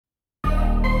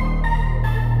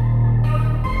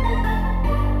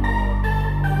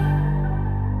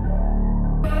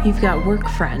You've got work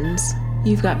friends,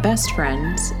 you've got best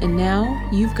friends, and now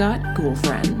you've got ghoul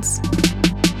friends.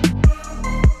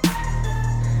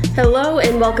 Hello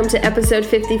and welcome to episode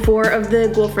 54 of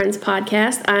the Ghoul Friends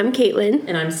podcast. I'm Caitlin.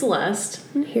 And I'm Celeste.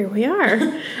 And here we are.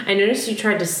 I noticed you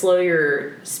tried to slow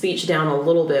your speech down a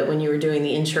little bit when you were doing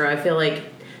the intro. I feel like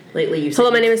lately you said...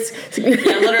 Hello, my name is... Yeah,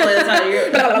 literally, that's how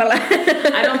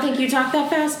you're... I don't think you talk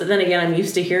that fast, but then again, I'm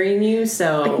used to hearing you,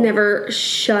 so... Never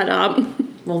shut up.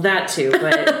 Well, that too,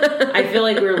 but I feel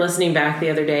like we were listening back the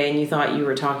other day and you thought you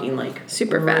were talking like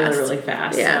super fast. Really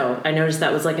fast. Yeah. So I noticed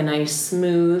that was like a nice,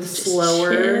 smooth,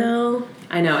 slower. Chill.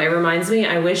 I know. It reminds me,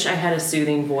 I wish I had a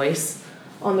soothing voice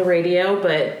on the radio,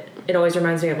 but it always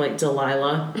reminds me of like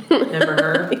Delilah. Remember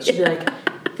her? She'd be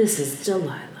like, this is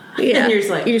Delilah. Yeah. And you're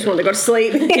just like, you just want to go to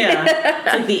sleep. Yeah.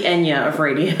 It's like the Enya of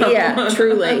radio. Yeah,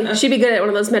 truly. She'd be good at one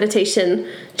of those meditation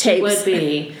tapes. She would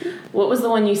be. What was the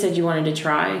one you said you wanted to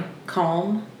try?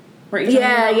 Calm?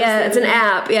 Yeah. It's an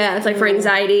app. Yeah, it's like for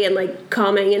anxiety and like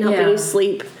calming and helping you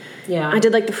sleep. Yeah. I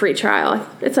did like the free trial.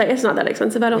 It's not that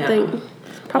expensive, I don't think.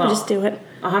 Probably just do it.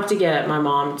 I'll have to get my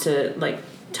mom to like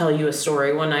tell you a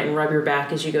story one night and rub your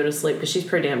back as you go to sleep because she's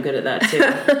pretty damn good at that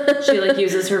too. She like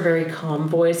uses her very calm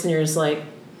voice and you're just like,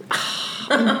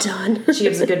 I'm done. She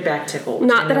gives a good back tickle.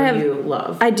 Not that I have. You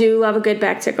love. I do love a good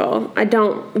back tickle. I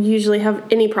don't usually have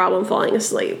any problem falling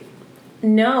asleep.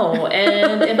 No,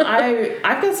 and if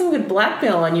I've got some good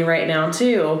blackmail on you right now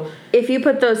too. If you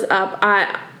put those up,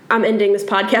 I'm ending this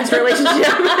podcast relationship.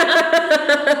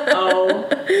 Oh,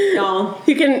 y'all.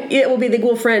 It will be the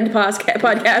Ghoul Friend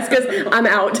podcast because I'm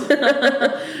out.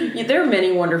 There are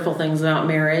many wonderful things about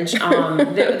marriage.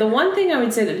 The one thing I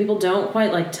would say that people don't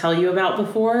quite like tell you about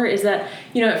before is that,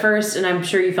 at first, and I'm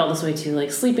sure you felt this way too, like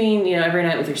sleeping, every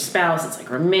night with your spouse, it's like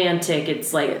romantic,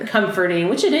 it's like comforting,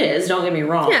 which it is, don't get me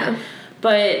wrong. Yeah.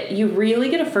 But you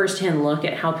really get a first-hand look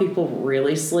at how people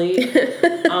really sleep.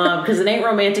 Because it ain't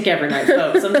romantic every night,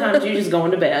 folks. Sometimes you just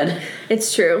going to bed.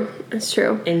 It's true. It's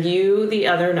true. And you, the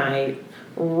other night,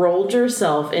 rolled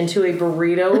yourself into a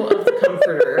burrito of the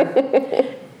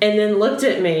comforter and then looked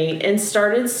at me and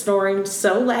started snoring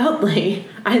so loudly,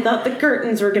 I thought the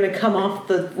curtains were going to come off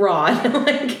the rod.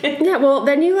 Yeah, well,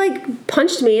 then you,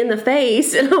 punched me in the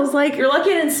face, and I was like... You're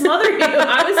lucky I didn't smother you.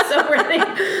 I was so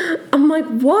ready. I'm like,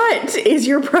 what is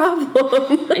your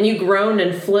problem? And you groaned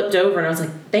and flipped over, and I was like,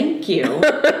 thank you.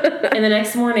 And the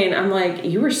next morning, I'm like,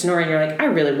 you were snoring. You're like, I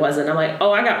really wasn't. I'm like,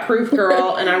 oh, I got proof,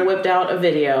 girl. And I whipped out a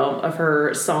video of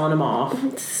her sawing him off.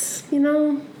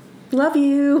 Love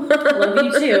you. Love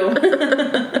you too.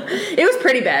 It was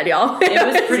pretty bad, y'all. It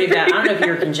was pretty bad. I don't know if you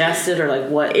were congested or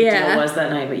what the deal was that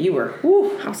night, but you were.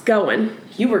 Whew, I was going.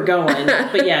 You were going.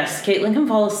 But yes, Caitlin can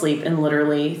fall asleep in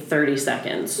literally 30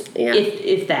 seconds. Yeah.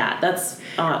 If that. That's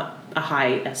a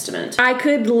high estimate. I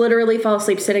could literally fall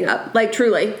asleep sitting up.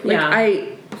 Truly.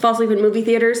 I fall asleep in movie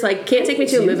theaters. Can't take me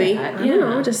to a movie. That. I don't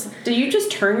know. Do you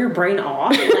just turn your brain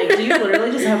off? Do you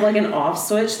literally just have an off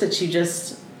switch that you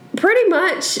just... Pretty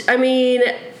much. I mean,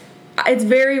 it's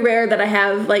very rare that I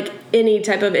have any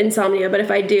type of insomnia, but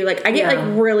if I do, I get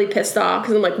really pissed off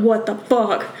because I'm like, what the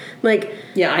fuck?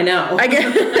 Yeah, I know.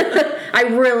 I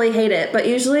really hate it, but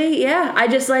usually, I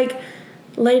just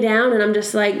lay down and I'm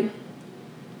just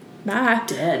bye.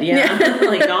 Dead, yeah.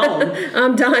 Gone.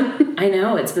 I'm done. I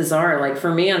know, it's bizarre.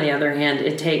 For me, on the other hand,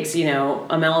 it takes, a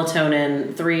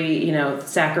melatonin, 3,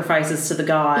 sacrifices to the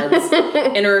gods,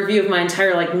 and a review of my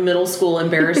entire, middle school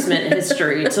embarrassment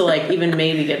history to, even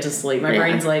maybe get to sleep. My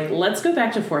brain's let's go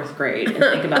back to 4th grade and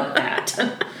think about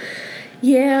that.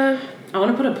 Yeah. I want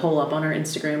to put a poll up on our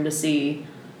Instagram to see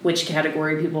which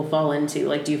category people fall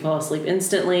into. Do you fall asleep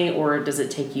instantly, or does it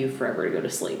take you forever to go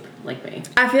to sleep, like me?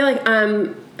 I feel like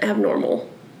I'm abnormal.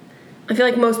 I feel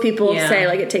like most people say,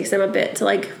 it takes them a bit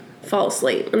to, fall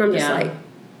asleep. And I'm just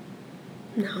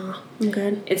no, I'm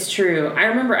good. It's true. I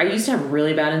remember I used to have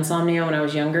really bad insomnia when I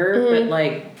was younger,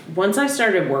 but, once I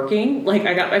started working,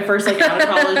 I got my first, out of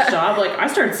college job, I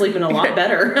started sleeping a lot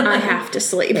better. I have to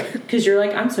sleep. Because you're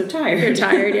I'm so tired. You're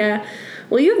tired, yeah.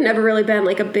 Well, you've never really been,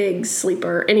 a big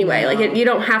sleeper anyway. No. You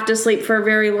don't have to sleep for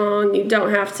very long. You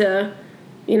don't have to,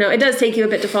 it does take you a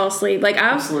bit to fall asleep. I've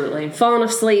Absolutely. fallen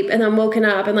asleep and then woken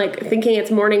up and, thinking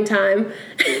it's morning time.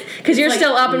 Because you're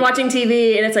still up and watching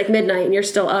TV and it's, midnight and you're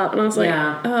still up. And I was like,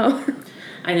 oh.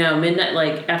 I know.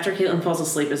 Midnight, after Caitlin falls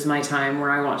asleep is my time where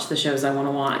I watch the shows I want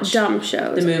to watch. Dumb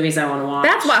shows. The movies I want to watch.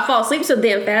 That's why I fall asleep so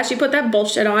damn fast. You put that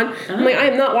bullshit on. Oh. I'm I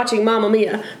am not watching Mamma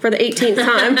Mia for the 18th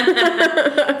time.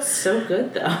 It's so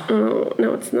good, though. Oh,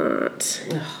 no, it's not.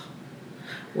 Ugh.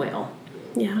 Well.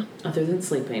 Yeah. Other than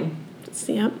sleeping,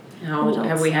 Yep.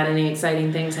 Have we had any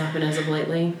exciting things happen as of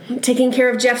lately? Taking care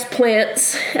of Jeff's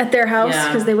plants at their house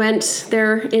because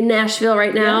they're in Nashville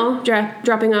right now,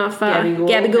 dropping off Gabby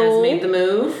Gould has made the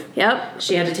move. Yep.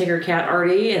 She had to take her cat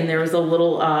Artie, and there was a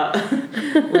little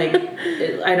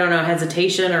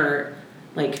hesitation or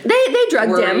like they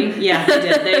drugged worry. him. Yeah, they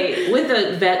did. With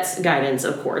the vet's guidance,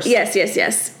 of course. Yes.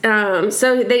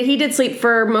 So he did sleep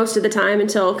for most of the time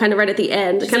until kind of right at the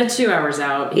end. Kind of 2 hours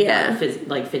out. He got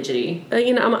fidgety.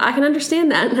 I can understand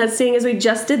that. Seeing as we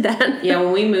just did that. Yeah,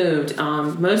 when we moved,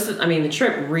 the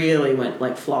trip really went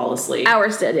like flawlessly.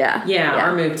 Ours did, yeah. Yeah,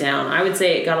 our move down. I would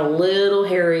say it got a little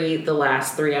hairy the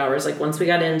last 3 hours. Like once we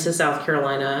got into South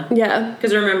Carolina. Yeah.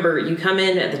 Because remember, you come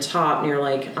in at the top near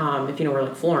like, if you know where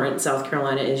like Florence, South Carolina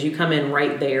is, you come in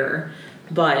right there.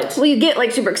 But you get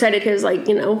like super excited because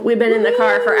we've been in the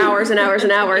car for hours and hours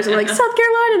and hours, and we're like, South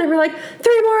Carolina, and then we're like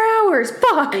 3 more hours.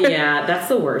 Fuck. Yeah, that's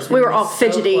the worst. We were all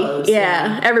fidgety. So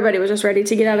yeah, everybody was just ready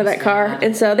to get out of that car,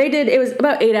 and so they did. It was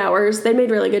about 8 hours. They made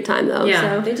really good time though. Yeah,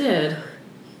 so. They did.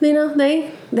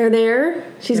 They're there.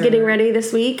 She's getting ready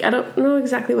this week. I don't know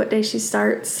exactly what day she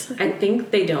starts. I think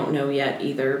they don't know yet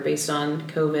either based on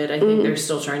COVID. I think they're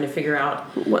still trying to figure out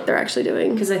what they're actually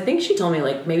doing. Because I think she told me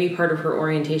like maybe part of her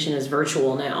orientation is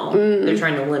virtual now. They're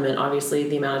trying to limit obviously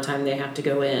the amount of time they have to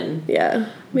go in. Yeah,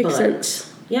 makes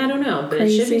sense. Yeah, I don't know, but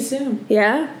Crazy. It should be soon.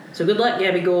 Yeah. So good luck,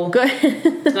 Gabby Gould. Good.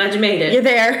 Glad you made it. You're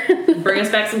there. Bring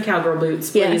us back some cowgirl boots,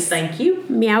 please. Yes. Thank you.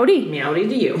 Meowdy. Meowdy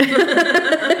to you.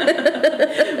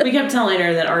 We kept telling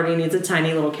her that Artie needs a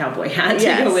tiny little cowboy hat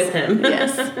to go with him.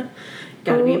 Yes.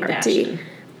 Gotta be in fashion.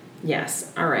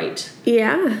 Yes. All right.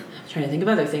 Yeah. I'm trying to think of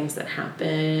other things that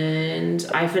happened.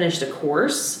 I finished a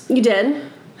course. You did?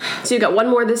 So you got one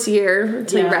more this year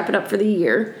until you wrap it up for the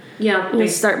year. Yeah. We'll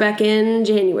start back in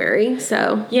January,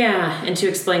 so. Yeah, and to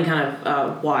explain kind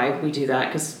of why we do that,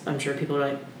 because I'm sure people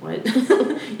are like, what?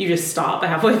 You just stop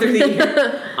halfway through the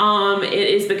year. It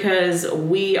is because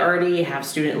we already have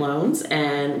student loans,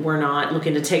 and we're not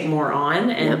looking to take more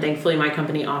on, and thankfully my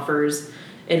company offers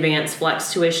advanced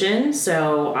flex tuition,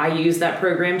 so I use that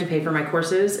program to pay for my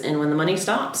courses, and when the money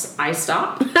stops, I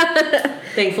stop.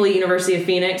 Thankfully, University of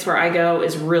Phoenix, where I go,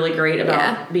 is really great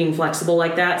about being flexible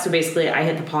like that. So basically, I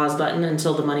hit the pause button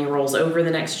until the money rolls over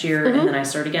the next year, and then I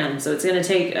start again. So it's going to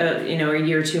take a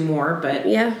year or two more, but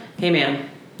hey man,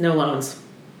 no loans.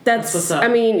 That's what's up. I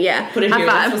mean, yeah. Put it here.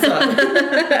 That's what's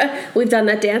up. We've done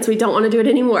that dance. We don't want to do it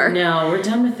anymore. No, we're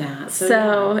done with that.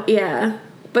 So yeah.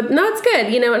 But no, it's good,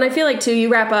 and I feel like, too, you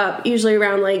wrap up usually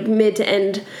around, like, mid to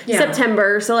end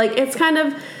September. So, like, it's kind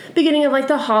of beginning of, like,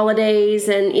 the holidays.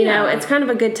 And, you know, it's kind of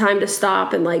a good time to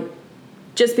stop and, like,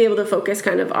 just be able to focus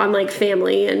kind of on, like,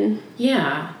 family and...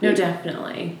 Yeah. No,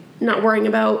 definitely. Not worrying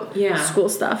about school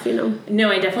stuff, No,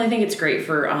 I definitely think it's great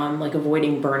for, like,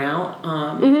 avoiding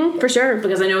burnout. For sure.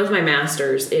 Because I know with my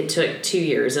master's, it took 2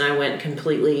 years, and I went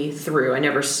completely through. I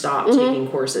never stopped taking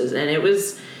courses. And it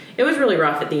was really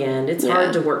rough at the end. It's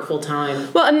hard to work full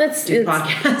time. Well, and that's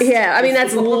podcast. Yeah, I mean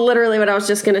that's literally what I was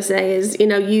just gonna say is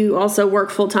you also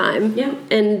work full time. Yeah.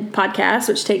 In podcasts,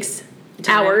 which takes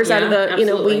hours out of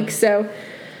the week. So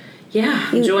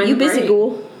yeah, you busy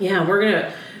ghoul. Yeah, we're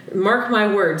gonna mark my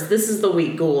words. This is the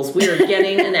week, ghouls. We are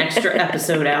getting an extra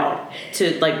episode out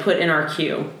to put in our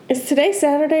queue. Is today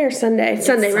Saturday or Sunday? It's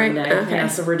Sunday, right? Okay. Yeah,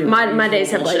 so we're doing my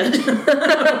days have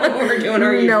we're doing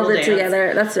our usual melded dance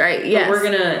together. That's right. Yes. But we're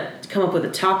gonna come up with a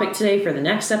topic today for the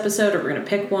next episode, or we're gonna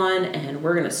pick one, and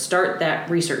we're gonna start that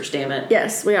research. Damn it!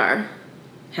 Yes, we are.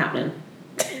 Happening.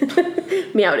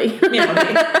 Meowdy.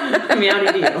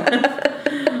 Meowdy to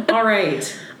you. All right.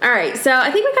 So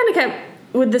I think we kind of kept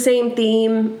with the same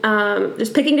theme,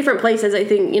 just picking different places. I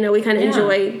think we kind of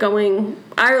enjoy going.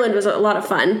 Ireland was a lot of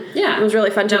fun. Yeah, it was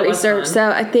really fun to research.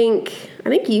 So I think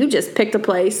you just picked a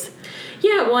place.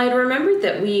 Yeah, well, I'd remembered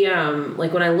that we,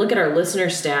 when I look at our listener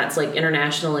stats,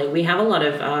 internationally, we have a lot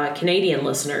of Canadian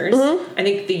listeners. Mm-hmm. I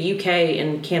think the UK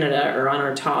and Canada are on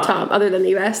our top. Other than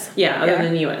the US? Yeah, other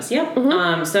than the US, yep.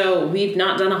 Mm-hmm. So we've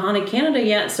not done a Haunted Canada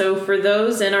yet, so for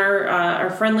those in our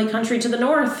friendly country to the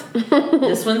north,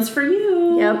 this one's for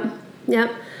you.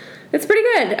 Yep. It's pretty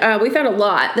good. We found a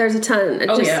lot. There's a ton.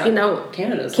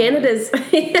 Canada's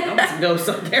Let's go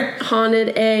somewhere. Haunted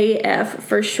AF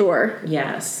for sure.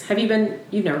 Yes.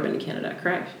 You've never been to Canada,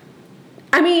 correct?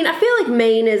 I mean, I feel like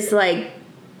Maine is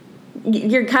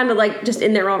you're kind of like just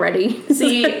in there already.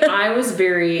 See, I was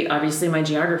obviously my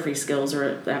geography skills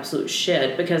are absolute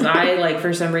shit because I like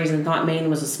for some reason thought Maine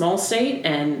was a small state,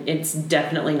 and it's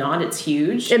definitely not. It's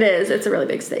huge. It is. It's a really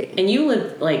big state. And you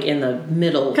live like in the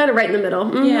middle. Kind of right in the middle.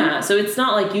 Mm-hmm. Yeah, so it's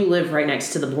not like you live right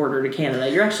next to the border to Canada.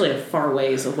 You're actually a far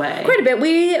ways away. Quite a bit.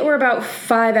 We were about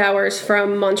 5 hours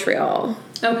from Montreal.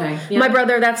 Okay. Yeah. My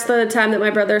brother, that's the time that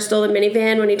my brother stole a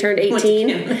minivan when he turned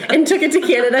 18 and took it to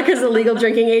Canada because the legal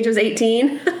drinking age was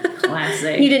 18.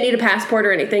 Classic. You didn't need a passport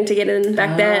or anything to get in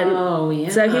back then. Oh, yeah.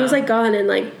 So he was like gone, and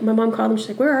like my mom called him. She's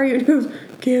like, "Where are you?" And he goes,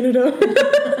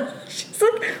 "Canada." She's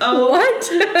like, "What?"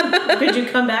 Could you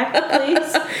come back,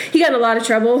 please? He got in a lot of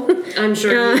trouble. I'm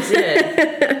sure he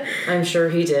did. I'm sure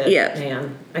he did. Yeah.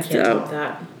 Man, I can't top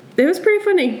that. It was pretty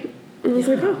funny. I was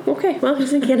like, "Oh, okay. Well,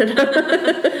 he's in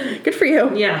Canada. Good for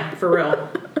you." Yeah, for real.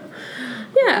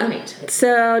 Yeah. Right.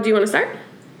 So, do you want to start?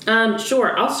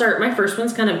 Sure. I'll start. My first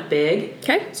one's kind of big.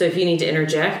 Okay. So if you need to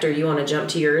interject or you want to jump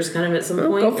to yours kind of at some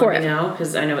point, go for let it. me know,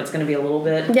 because I know it's going to be a little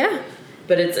bit. Yeah.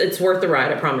 But it's worth the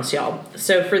ride, I promise y'all.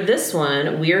 So for this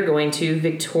one, we are going to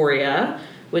Victoria,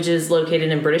 which is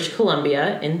located in British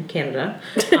Columbia in Canada.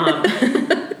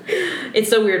 It's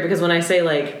so weird because when I say,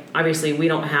 like, obviously we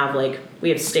don't have, like, we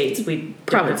have states. We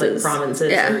don't have, like,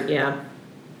 provinces. Yeah.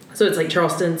 So it's like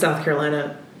Charleston, South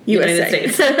Carolina, USA.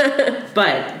 United States.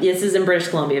 But this is in British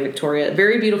Columbia, Victoria.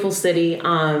 Very beautiful city.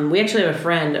 We actually have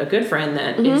a good friend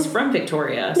that is from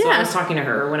Victoria. So I was talking to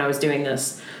her when I was doing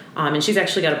this. And she's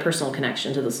actually got a personal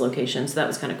connection to this location, so that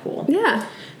was kind of cool. Yeah.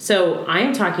 So I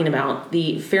am talking about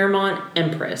the Fairmont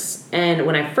Empress. And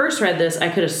when I first read this, I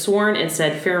could have sworn it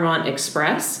said Fairmont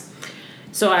Express.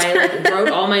 So I wrote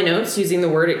all my notes using the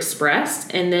word express,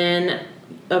 and then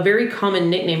a very common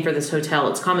nickname for this hotel,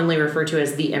 it's commonly referred to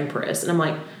as the Empress. And I'm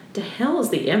like, the hell is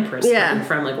the Empress coming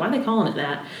from? Like, why are they calling it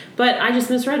that? But I just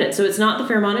misread it. So it's not the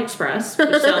Fairmont Express,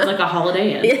 which sounds like a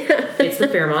Holiday Inn. Yeah. It's the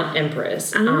Fairmont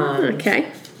Empress.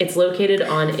 Okay. It's located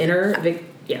on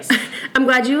Yes. I'm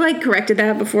glad you, like, corrected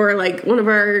that before, like, one of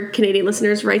our Canadian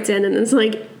listeners writes in and is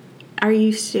like, "Are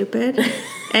you stupid?"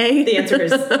 The answer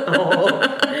is,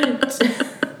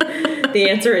 the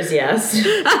answer is yes.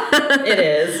 It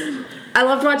is. I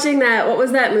loved watching that. What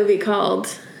was that movie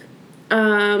called?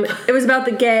 It was about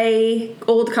the gay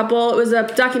old couple. It was a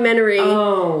documentary.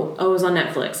 Oh, it was on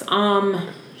Netflix.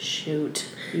 Shoot.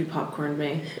 You popcorned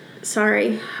me.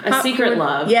 Sorry. A Secret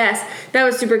Love. Yes. That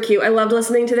was super cute. I loved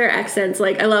listening to their accents.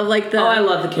 Like, I love, like, I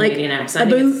love the Canadian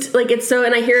accent. It's so,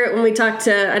 and I hear it when we talk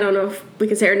to, I don't know if we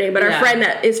can say her name, but our friend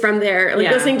that is from there,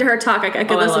 like, listening to her talk, I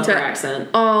could listen to her accent.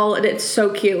 And it's so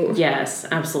cute. Yes,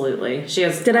 absolutely. She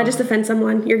has. Did I just offend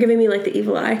someone? You're giving me, like, the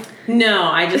evil eye.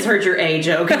 No, I just heard your A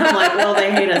joke, and I'm like, well,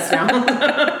 they hate us now.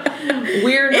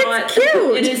 We're not. It's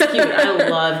cute. It is cute. I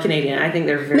love Canadian. I think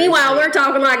they're very. Meanwhile, we're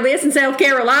talking like this in South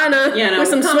Carolina with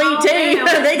some sweet tea.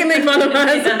 They can make fun of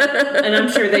us. And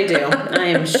I'm sure they do. I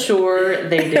am sure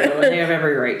they do. And they have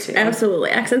every right to.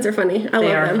 Absolutely. Accents are funny. I love them.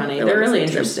 They are funny. They're really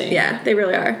interesting. Yeah, they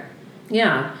really are.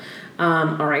 Yeah.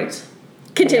 All right.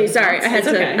 Continue. Sorry, I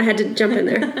had to jump in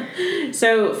there.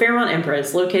 So, Fairmont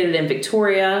Empress, located in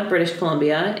Victoria, British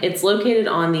Columbia. It's located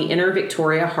on the Inner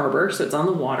Victoria Harbor, so it's on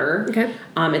the water. Okay.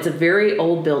 It's a very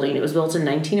old building. It was built in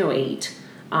 1908,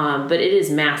 but it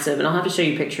is massive, and I'll have to show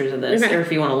you pictures of this, or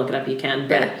if you want to look it up, you can.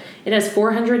 But it has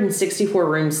 464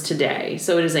 rooms today,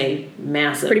 so it is a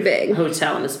massive, pretty big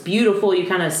hotel, and it's beautiful. You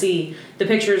kind of see the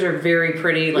pictures are very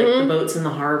pretty, like the boats in the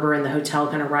harbor, and the hotel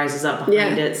kind of rises up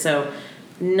behind it. So.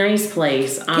 Nice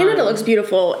place. Canada looks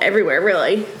beautiful everywhere,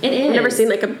 really. It is. I've never seen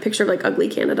like a picture of like ugly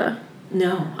Canada.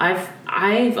 No,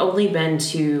 I've only been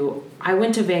to. I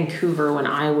went to Vancouver when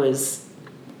I was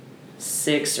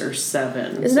 6 or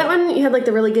 7. Isn't that when you had like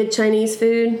the really good Chinese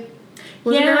food?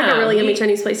 Wasn't there like a really yummy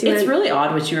Chinese place you went? It's really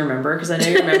odd what you remember because I know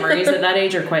your memories at that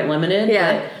age are quite limited.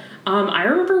 Yeah. But, I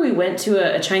remember we went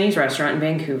to a Chinese restaurant in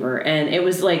Vancouver, and it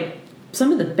was like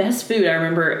some of the best food I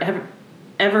remember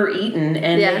ever eaten,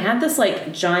 and they had this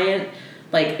like giant,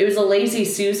 like it was a Lazy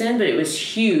Susan, but it was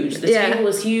huge. The table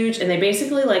was huge, and they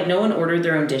basically like no one ordered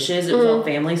their own dishes. It was all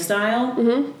family style.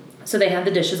 So they had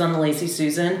the dishes on the Lazy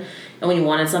Susan, and when you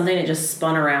wanted something, it just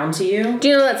spun around to you. Do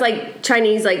you know that's like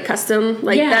Chinese like custom?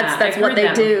 Like that's what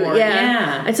they do.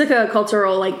 Yeah. I took a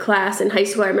cultural like class in high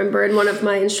school. I remember, and one of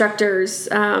my instructors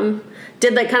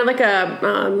did like kind of like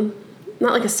a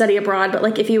not like a study abroad, but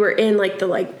like if you were in like the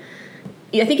like.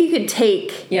 I think you could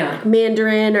take like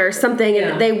Mandarin or something,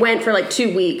 and they went for like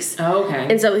 2 weeks. Oh, okay.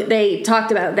 And so they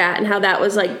talked about that and how that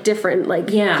was like different, like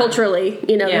culturally.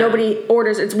 You know, nobody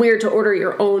orders. It's weird to order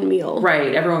your own meal.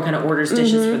 Right. Everyone kind of orders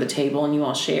dishes for the table, and you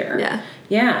all share. Yeah.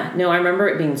 Yeah, no, I remember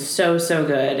it being so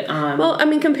good. Well, I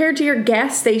mean, compared to your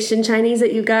gas station Chinese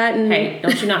that you got, and hey,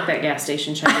 don't you knock that gas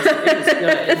station Chinese? It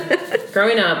was good.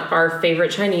 Growing up, our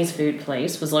favorite Chinese food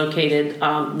place was located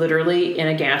literally in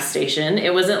a gas station.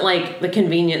 It wasn't like the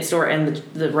convenience store and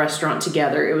the restaurant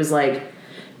together. It was like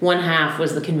one half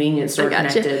was the convenience store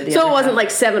connected. So it wasn't like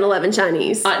 7-Eleven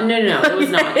Chinese. No, it was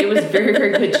not. It was very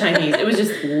good Chinese. It was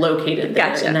just located there,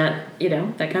 Gotcha. and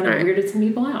that kind of weirded some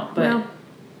people out. But well,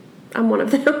 I'm one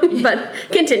of them. But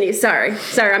continue. Sorry,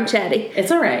 I'm chatty. It's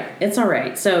all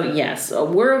right. So yes,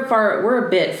 we're a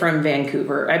bit from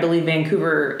Vancouver. I believe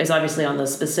Vancouver is obviously on the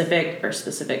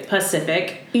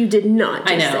Pacific. You did not.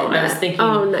 I know. Say that. I was thinking.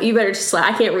 Oh no, you better just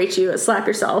slap. I can't reach you. Slap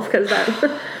yourself because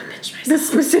that. The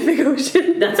Pacific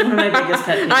Ocean. That's one of my biggest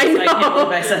pet peeves. I know. I can't believe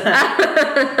I said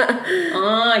that.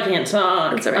 Oh, I can't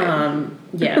talk. That's all right.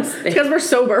 Yes. It's because we're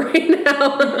sober right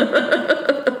now.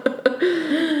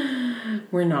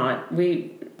 We're not.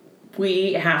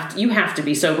 You have to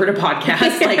be sober to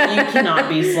podcast. Like, you cannot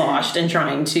be sloshed and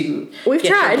trying to. We've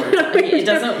tried. I mean, it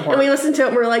doesn't work. And we listened to it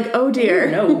and we're like, oh dear.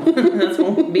 No, that's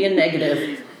won't be a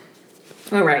negative.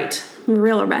 All right.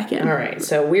 Reel her back in. All right.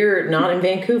 So we're not in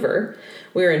Vancouver.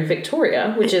 We're in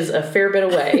Victoria, which is a fair bit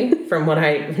away from what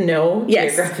I know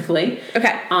geographically.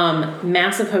 Okay.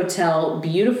 Massive hotel,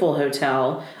 beautiful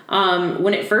hotel.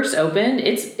 When it first opened,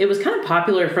 it was kind of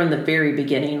popular from the very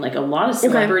beginning. Like, a lot of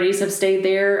celebrities have stayed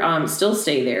there, still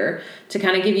stay there. To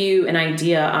kind of give you an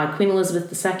idea, Queen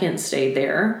Elizabeth II stayed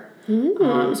there.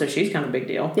 So she's kind of a big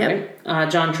deal, right?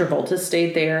 John Travolta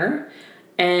stayed there.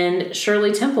 And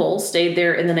Shirley Temple stayed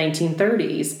there in the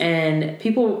 1930s. And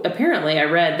people, apparently, I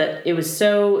read that it was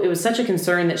such a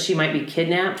concern that she might be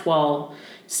kidnapped while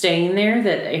staying there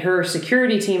that her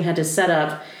security team had to set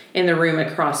up in the room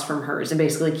across from hers and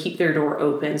basically keep their door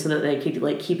open so that they could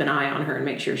like keep an eye on her and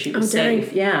make sure she was safe.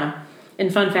 Dang. Yeah.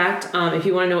 And fun fact, if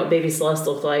you want to know what Baby Celeste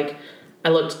looked like, I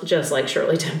looked just like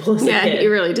Shirley Temple as a kid. Yeah,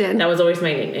 you really did. That was always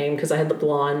my nickname because I had the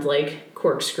blonde, like,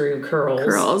 corkscrew curls.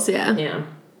 Curls, yeah. Yeah.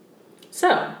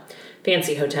 So,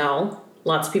 fancy hotel.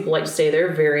 Lots of people like to stay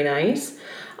there. Very nice.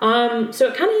 So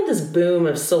it kind of had this boom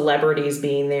of celebrities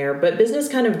being there, but business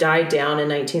kind of died down in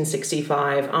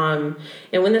 1965. And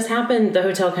when this happened, the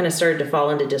hotel kind of started to fall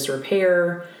into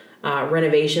disrepair.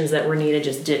 Renovations that were needed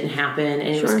just didn't happen.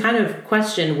 And it was kind of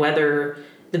questioned whether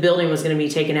the building was going to be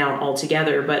taken out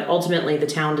altogether. But ultimately, the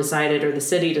town decided, or the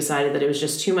city decided, that it was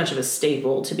just too much of a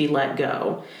staple to be let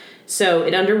go. So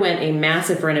it underwent a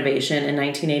massive renovation in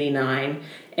 1989,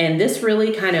 and this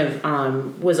really kind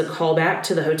of was a callback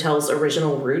to the hotel's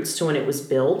original roots to when it was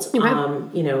built. Okay.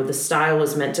 The style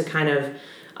was meant to kind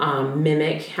of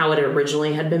mimic how it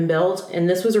originally had been built, and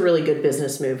this was a really good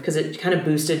business move because it kind of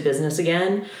boosted business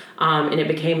again, and it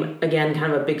became, again,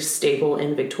 kind of a big staple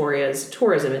in Victoria's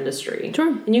tourism industry. Sure.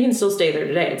 And you can still stay there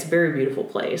today. It's a very beautiful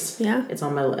place. Yeah. It's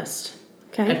on my list.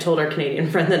 Okay. I've told our Canadian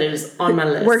friend that it is on my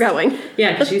list. We're going.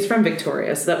 Yeah, because she's from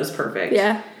Victoria, so that was perfect.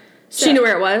 Yeah. So, she knew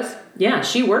where it was? Yeah,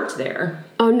 she worked there.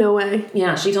 Oh, no way.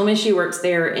 Yeah, she told me she works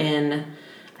there in,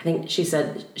 I think she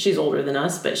said she's older than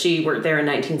us, but she worked there in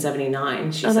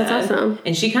 1979, she said. That's awesome.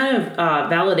 And she kind of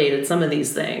validated some of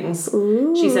these things.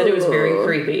 Ooh. She said it was very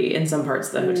creepy in some parts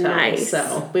of the hotel. Nice.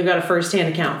 So we've got a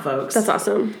first-hand account, folks. That's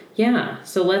awesome. Yeah,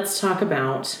 so let's talk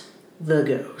about the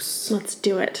ghosts. Let's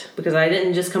do it. Because I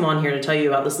didn't just come on here to tell you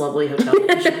about this lovely hotel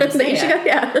that you should go stay at.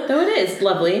 Yeah. Though it is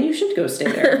lovely, and you should go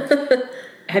stay there.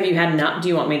 Have you had enough? Do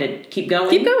you want me to keep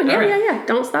going? Keep going. Yeah, right. yeah.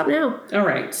 Don't stop now. All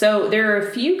right. So there are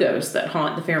a few ghosts that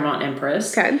haunt the Fairmont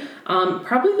Empress. Okay.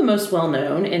 Probably the most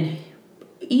well-known and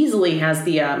easily has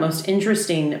the most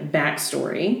interesting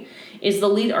backstory is the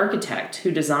lead architect who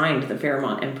designed the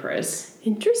Fairmont Empress.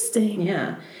 Interesting.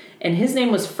 Yeah. And his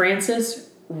name was Francis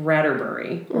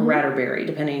Ratterbury, or Ratterberry,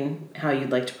 depending how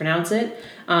you'd like to pronounce it.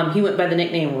 He went by the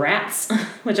nickname Rats,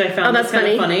 which I found that's kind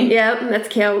of funny. Yeah, that's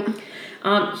cute.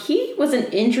 He was an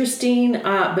interesting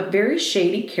but very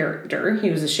shady character. He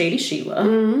was a shady Sheila.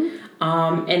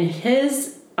 Mm-hmm. And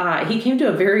he came to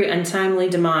a very untimely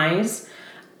demise.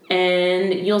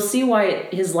 And you'll see why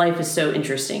his life is so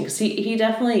interesting. Because he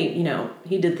definitely,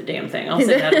 he did the damn thing. I'll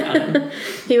say that about him.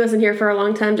 He wasn't here for a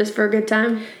long time, just for a good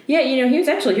time? Yeah, he was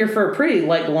actually here for a pretty,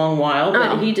 long while.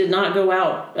 But he did not go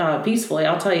out peacefully,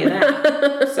 I'll tell you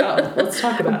that. So, let's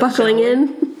talk about Buckling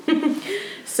in.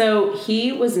 So,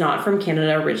 he was not from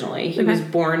Canada originally. He was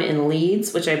born in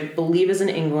Leeds, which I believe is in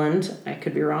England. I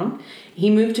could be wrong. He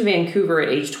moved to Vancouver at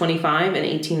age 25 in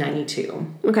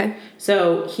 1892. Okay.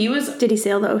 So, he was... Did he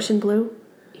sail the ocean blue?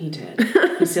 He did.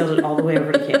 He sailed it all the way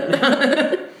over to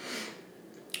Canada.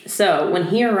 So, when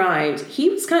he arrived, he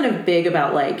was kind of big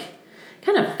about,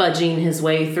 kind of fudging his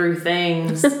way through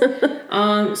things.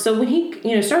 So when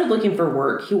he, started looking for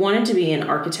work, he wanted to be in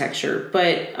architecture,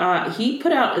 but he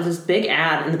put out this big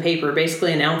ad in the paper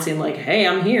basically announcing like, hey,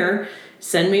 I'm here.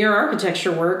 Send me your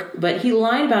architecture work. But he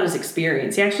lied about his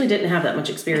experience. He actually didn't have that much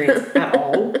experience at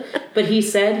all. But he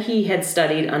said he had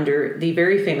studied under the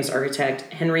very famous architect,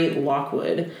 Henry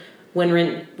Lockwood, when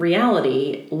in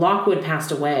reality, Lockwood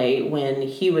passed away when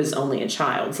he was only a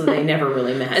child, so they never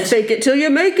really met. Fake it till you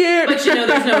make it. But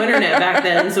there's no internet back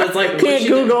then, so it's like... Can't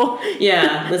Google.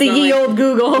 Yeah. The ye old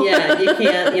Google. Yeah, you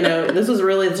can't, this was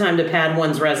really the time to pad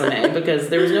one's resume because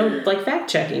there was no,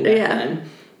 fact-checking back then.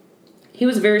 He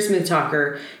was a very smooth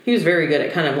talker. He was very good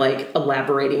at kind of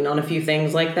elaborating on a few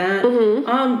things like that.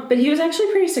 Mm-hmm. But he was actually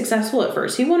pretty successful at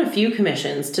first. He won a few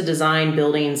commissions to design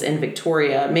buildings in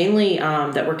Victoria, mainly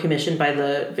that were commissioned by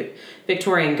the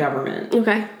Victorian government.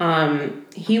 Okay.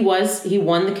 He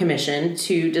won the commission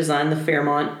to design the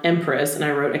Fairmont Empress, and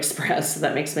I wrote Express, so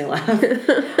that makes me laugh.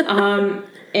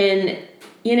 And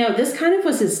this kind of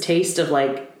was his taste of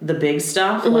the big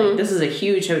stuff. Mm-hmm. This is a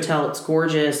huge hotel. It's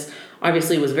gorgeous.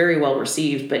 Obviously was very well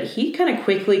received, but he kind of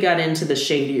quickly got into the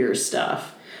shadier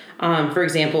stuff. For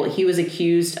example, he was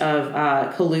accused of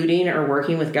colluding or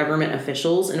working with government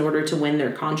officials in order to win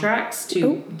their contracts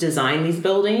to design these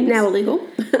buildings. Now illegal.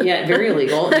 Yeah, very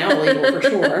illegal. Now illegal for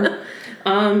sure.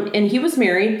 And he was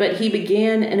married, but he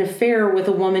began an affair with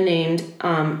a woman named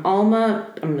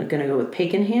Alma, I'm going to go with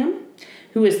Pakenham,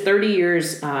 who is 30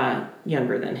 years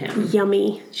younger than him.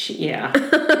 Yummy.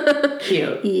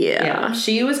 Cute. Yeah.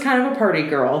 She was kind of a party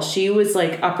girl. She was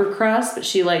upper crust, but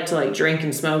she liked to drink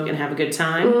and smoke and have a good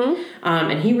time. Mm-hmm.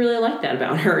 And he really liked that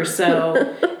about her.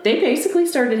 So they basically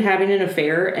started having an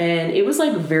affair, and it was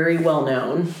very well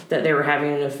known that they were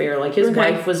having an affair. His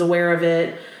wife was aware of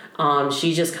it.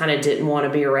 She just kind of didn't want to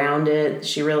be around it.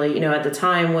 She really, at the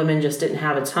time, women just didn't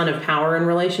have a ton of power in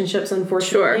relationships,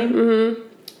 unfortunately. Sure. Mm-hmm.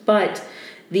 But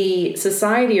the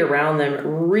society around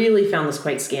them really found this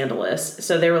quite scandalous.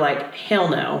 So they were like, hell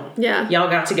no. Yeah. Y'all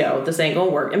got to go. This ain't going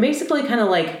to work. And basically kind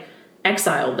of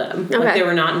exiled them. Okay. They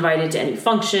were not invited to any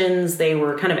functions. They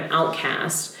were kind of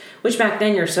outcast. Which back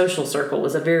then your social circle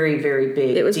was a very, very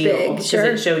big deal. It was big, sure.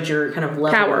 Because it showed your kind of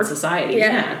level power in society.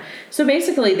 Yeah. So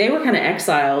basically they were kind of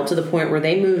exiled to the point where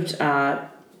they moved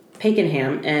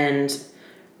Pakenham and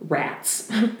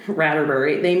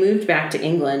Ratterbury, they moved back to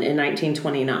England in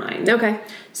 1929. Okay.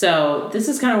 So this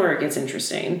is kind of where it gets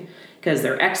interesting because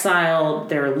they're exiled,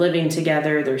 they're living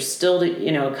together, they're still,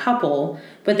 a couple,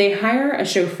 but they hire a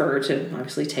chauffeur to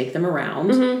obviously take them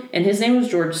around, and his name was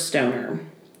George Stoner.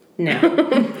 Now,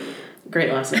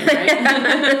 great lesson,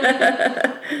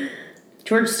 right?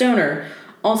 George Stoner,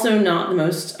 also not the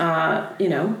most,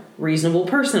 reasonable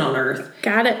person on earth.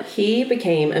 Got it. He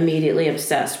became immediately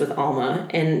obsessed with Alma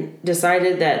and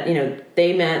decided that,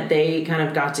 they kind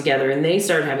of got together and they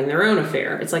started having their own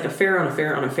affair. It's like affair on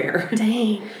affair on affair.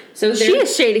 Dang. So she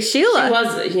is shady Sheila.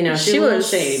 She was, she was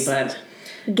shady, but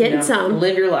getting some.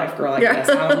 Live your life, girl, I guess.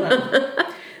 I don't know.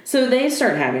 So they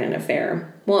start having an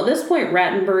affair. Well, at this point,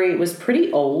 Rattenbury was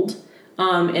pretty old.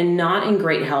 And not in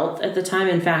great health at the time.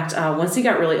 In fact, once he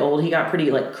got really old, he got pretty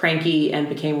cranky and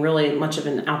became really much of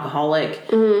an alcoholic.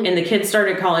 Mm-hmm. And the kids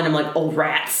started calling him old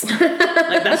rats.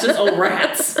 That's just old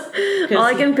rats. All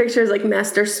I can picture is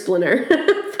Master Splinter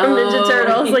from Ninja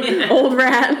Turtles, old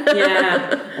rat.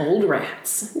 Yeah, old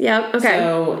rats. Yep. Okay.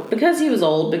 So because he was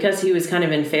old, because he was kind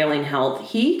of in failing health,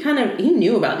 he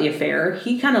knew about the affair.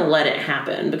 He kind of let it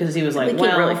happen because he was they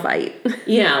can't really fight.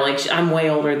 Yeah, I'm way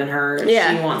older than her.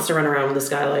 Yeah. She wants to run around with this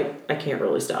guy, I can't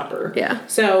really stop her. Yeah.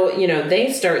 So,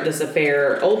 they start this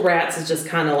affair. Old Rats is just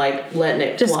kind of letting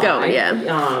it just fly. Going,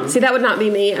 yeah. See, that would not be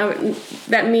me.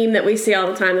 That meme that we see all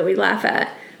the time that we laugh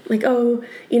at.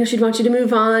 She'd want you to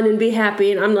move on and be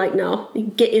happy. And I'm like, no,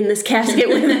 get in this casket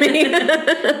with me.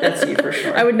 That's you for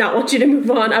sure. I would not want you to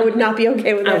move on. I would not be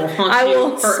okay with it. I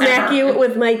will smack you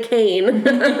with my cane.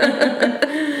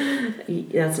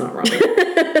 That's not wrong.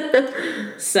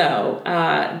 So,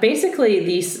 basically,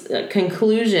 the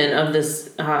conclusion of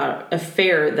this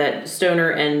affair that Stoner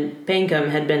and Pakenham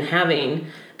had been having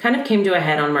kind of came to a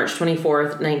head on March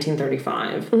 24th,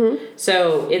 1935. Mm-hmm.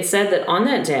 So, it said that on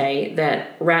that day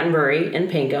that Rattenbury and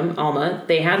Pakenham, Alma,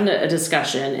 they had a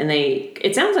discussion, and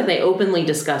it sounds like they openly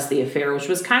discussed the affair, which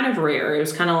was kind of rare. It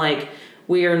was kind of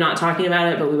we are not talking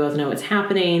about it, but we both know it's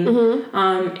happening.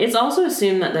 Mm-hmm. It's also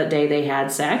assumed that day they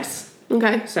had sex.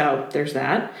 Okay. So there's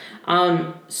that.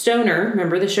 Stoner,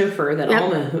 remember the chauffeur that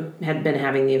Alma had been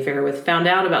having the affair with, found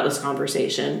out about this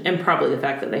conversation and probably the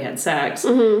fact that they had sex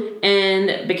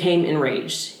and became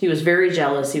enraged. He was very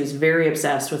jealous. He was very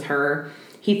obsessed with her.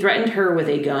 He threatened her with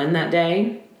a gun that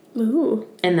day. Ooh.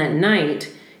 And that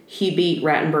night, he beat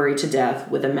Rattenbury to death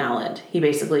with a mallet. He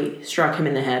basically struck him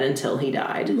in the head until he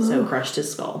died. Whoa. So crushed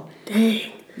his skull.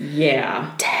 Dang.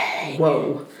 Yeah. Dang.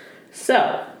 Whoa.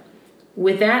 So,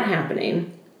 with that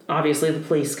happening, obviously the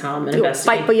police come and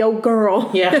investigate. Fight for your girl.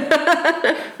 Yeah.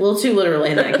 A little too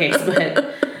literally in that case,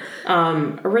 but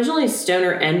originally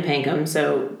Stoner and Pankham,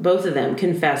 so both of them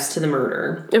confessed to the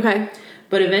murder. Okay.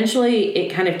 But eventually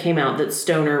it kind of came out that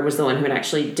Stoner was the one who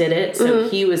actually did it, so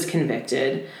he was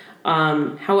convicted.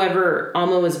 However,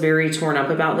 Alma was very torn up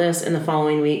about this, and the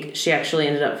following week she actually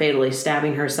ended up fatally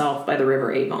stabbing herself by the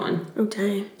River Avon. Oh,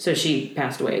 dang. So she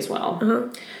passed away as well. Uh-huh.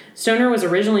 Stoner was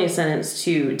originally sentenced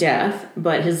to death,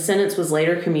 but his sentence was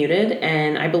later commuted,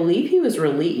 and I believe he was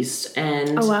released.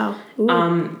 And oh, wow.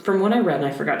 Ooh. From what I read, and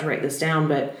I forgot to write this down,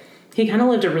 but he kind of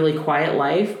lived a really quiet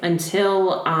life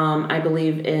until I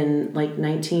believe in like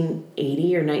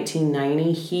 1980 or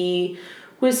 1990, he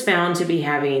was found to be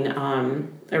having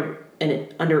an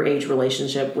underage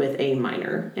relationship with a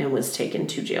minor and was taken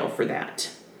to jail for that.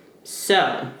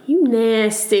 So. You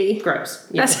nasty. Gross.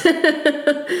 Yeah.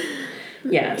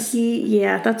 Yes.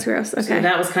 Yeah, that's gross. Okay. So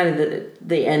that was kind of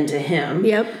the end to him.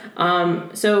 Yep.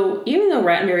 So even though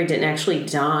Rattenbury didn't actually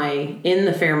die in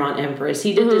the Fairmont Empress,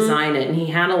 he did design it, and he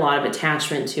had a lot of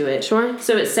attachment to it. Sure.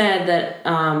 So it said that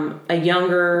a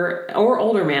younger or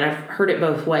older man, I've heard it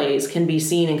both ways, can be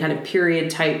seen in kind of period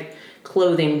type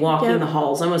clothing walking the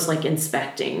halls, almost like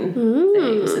inspecting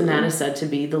things, and that is said to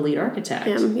be the lead architect.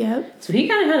 Yep. So he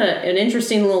kind of had an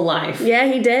interesting little life. Yeah,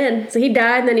 he did. So he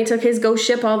died, and then he took his ghost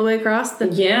ship all the way across to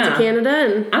Canada.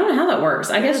 And I don't know how that works.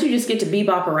 I guess you just get to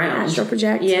bebop around. Astral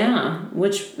project. Yeah,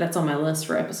 which that's on my list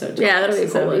for episode 2. Yeah, that'll be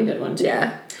cool. That'll be a good one too.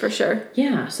 Yeah, for sure.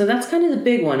 Yeah, so that's kind of the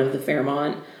big one of the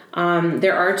Fairmont.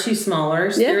 There are 2 smaller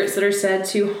spirits that are said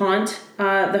to haunt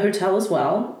the hotel as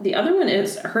well. The other one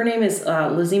her name is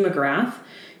Lizzie McGrath.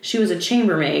 She was a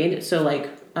chambermaid, so like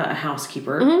a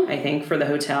housekeeper, I think, for the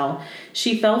hotel.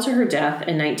 She fell to her death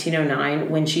in 1909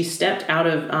 when she stepped out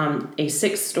of a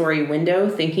 6-story window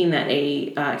thinking that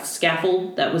a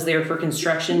scaffold that was there for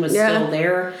construction was still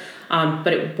there,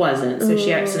 but it wasn't. So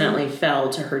she accidentally fell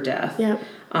to her death. Yep.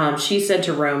 She's said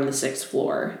to roam the 6th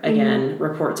floor. Again,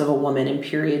 reports of a woman in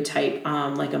period type,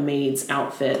 like a maid's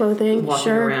outfit, clothing,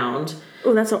 walking around.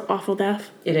 Oh, that's an awful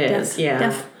death. It is,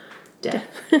 Death.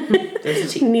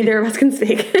 There's a T. Neither of us can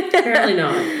speak. Apparently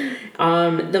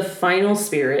not. The final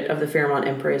spirit of the Fairmont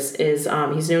Empress is,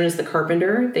 he's known as the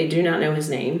Carpenter. They do not know his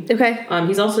name. Okay.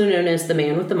 He's also known as the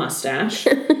Man with the Mustache.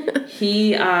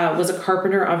 He was a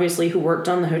carpenter, obviously, who worked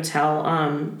on the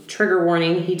hotel. Trigger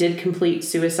warning, he did complete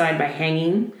suicide by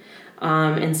hanging.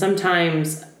 And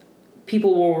sometimes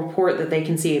people will report that they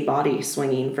can see a body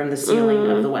swinging from the ceiling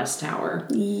of the West Tower.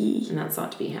 And that's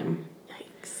thought to be him.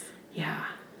 Yikes. Yeah.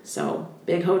 So,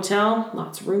 big hotel,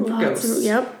 lots of room for ghosts.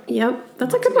 Yep.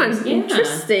 That's a good one. Yeah.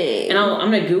 Interesting. And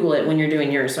I'm going to Google it when you're doing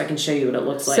yours so I can show you what it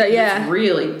looks like. So, yeah. It's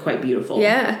really quite beautiful.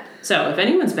 Yeah. So, if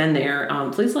anyone's been there,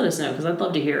 please let us know because I'd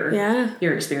love to hear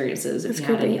your experiences. That's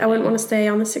creepy. I wouldn't want to stay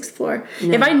on the 6th floor.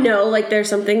 No. If I know, like, there's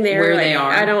something there. Where like, they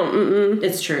are. I don't,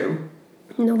 It's true.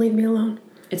 No, leave me alone.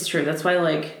 It's true. That's why,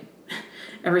 like,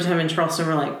 every time in Charleston,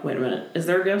 we're like, wait a minute, is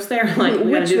there a ghost there? Like,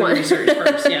 we gotta do the research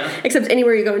first, yeah. Except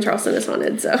anywhere you go in Charleston is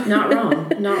haunted, so. Not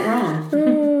wrong.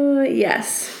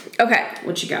 Yes. Okay.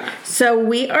 What you got? So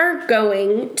we are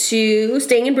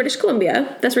staying in British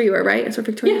Columbia. That's where you were, right? That's where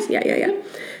Victoria is? Yeah.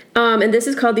 And this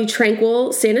is called the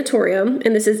Tranquil Sanatorium,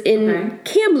 and this is in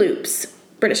Kamloops,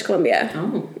 British Columbia.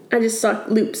 Oh. I just saw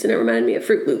Loops, and it reminded me of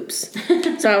Fruit Loops.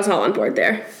 So I was all on board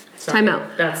there. Time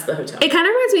out. That's the hotel. It kind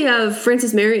of reminds me of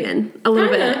Francis Marion a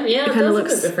little bit. Yeah, it kind of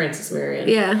looks like the Francis Marion.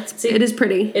 Yeah, see, it is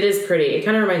pretty. It is pretty. It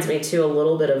kind of reminds me too a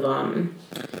little bit of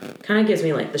kind of gives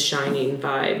me like the Shining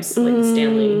vibes, like the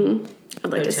Stanley.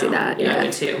 I'd like to see that. Yeah, I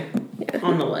would too. Yeah.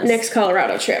 On the list. Next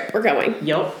Colorado trip, we're going.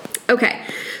 Yup. Okay,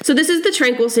 so this is the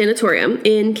Tranquil Sanatorium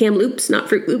in Kamloops, not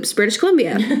Fruit Loops, British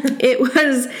Columbia. It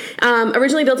was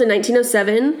originally built in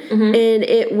 1907, and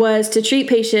it was to treat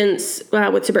patients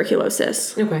with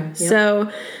tuberculosis. Okay. Yep.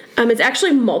 So it's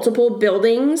actually multiple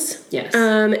buildings. Yes.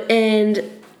 And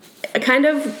kind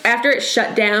of after it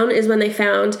shut down is when they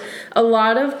found a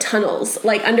lot of tunnels,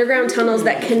 like underground tunnels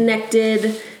that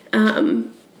connected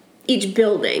each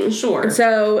building. Sure. And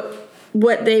so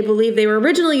what they believe they were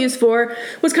originally used for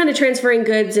was kind of transferring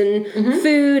goods and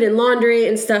food and laundry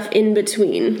and stuff in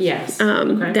between. Yes.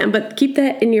 Them, but keep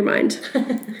that in your mind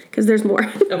because there's more.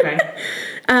 Okay.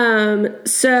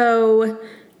 So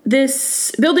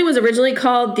this building was originally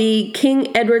called the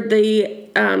King Edward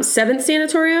the Seventh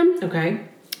Sanatorium. Okay.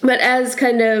 But as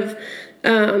kind of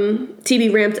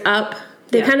TB ramped up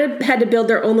They kind of had to build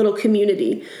their own little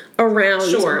community around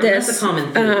this. That's a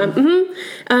common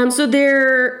theme. So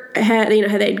they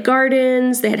had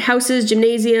gardens, they had houses,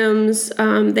 gymnasiums,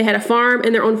 they had a farm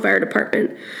and their own fire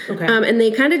department. Okay. And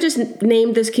they kind of just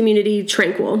named this community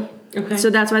Tranquil. Okay. So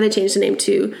that's why they changed the name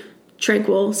to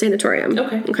Tranquil Sanatorium.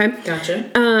 Okay. Gotcha.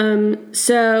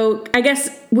 So I guess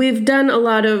we've done a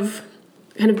lot of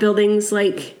kind of buildings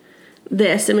like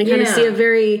this, and we kind of see a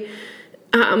very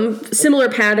similar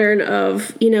pattern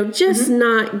of, just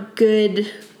not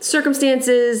good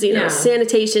circumstances.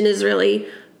 Sanitation is really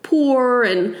poor,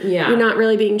 and you're not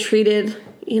really being treated,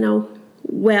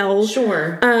 well.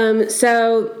 Sure.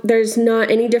 So there's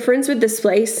not any difference with this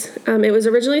place. It was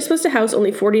originally supposed to house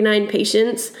only 49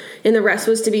 patients, and the rest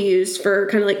was to be used for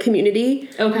kind of like community.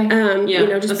 Okay.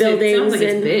 Just buildings. It sounds like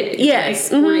it's big.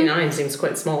 Yes. Like 49 seems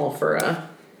quite small for a...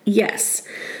 Yes.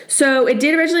 So it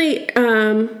did originally...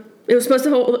 it was supposed to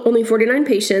hold only 49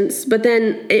 patients, but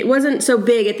then it wasn't so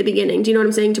big at the beginning. Do you know what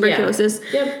I'm saying? Tuberculosis.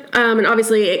 Yeah. Yep. And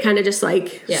obviously it kind of just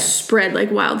spread like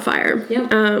wildfire.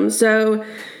 Yep. So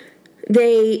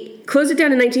they closed it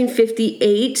down in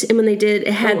 1958, and when they did,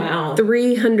 it had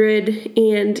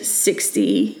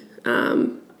 360.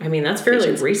 That's fairly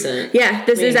patients. Recent. Yeah,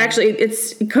 this is actually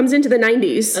it comes into the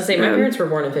 90s. I say my parents were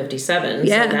born in 57.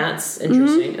 Yeah. So that's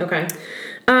interesting. Okay.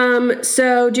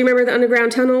 So do you remember the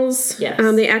underground tunnels? Yes.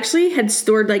 They actually had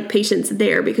stored patients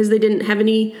there because they didn't have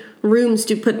any rooms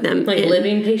to put them in.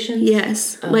 Living patients?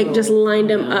 Yes. Just lined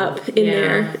them up in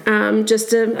there. Just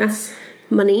to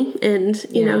money and,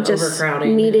 just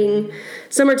needing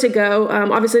somewhere to go.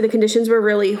 Obviously the conditions were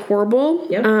really horrible.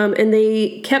 Yep. And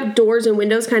they kept doors and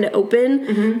windows kind of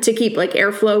open to keep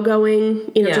airflow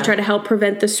going, to try to help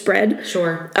prevent the spread.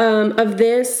 Sure. Of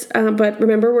this. But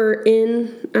remember, we're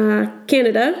in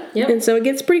Canada. Yep. And so it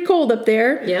gets pretty cold up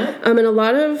there. Yeah. And a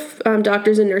lot of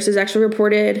doctors and nurses actually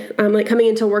reported coming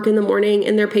into work in the morning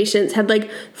and their patients had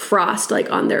frost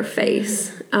on their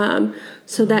face.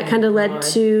 So that kind of led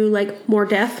to more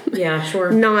death. Yeah,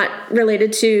 sure. Not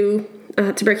related to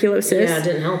tuberculosis. Yeah, it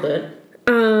didn't help it.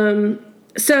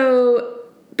 So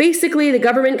basically the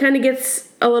government kind of gets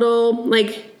a little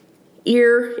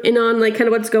ear in on kind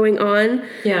of what's going on.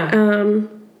 Yeah.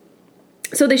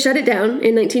 So they shut it down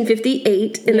in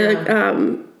 1958, and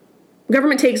the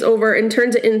government takes over and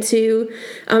turns it into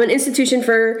an institution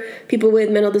for people with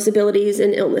mental disabilities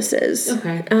and illnesses.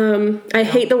 Okay. I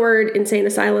hate the word insane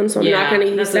asylum, so I'm not going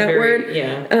to use that word.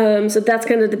 Yeah. So that's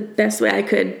kind of the best way I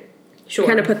could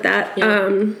kind of put that.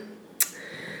 Yeah.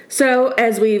 So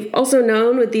as we've also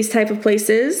known with these type of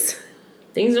places,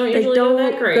 things don't usually go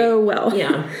that great. Go well.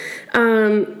 Yeah.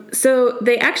 So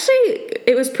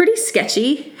it was pretty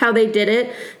sketchy how they did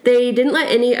it. They didn't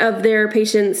let any of their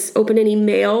patients open any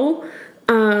mail.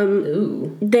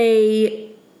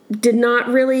 They did not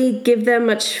really give them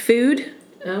much food.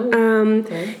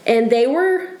 Okay. And they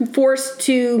were forced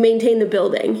to maintain the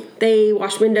building. They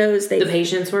washed windows. The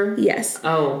patients were? Yes.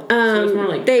 Oh. So it was more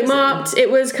like they mopped. It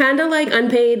was kind of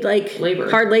unpaid, labor.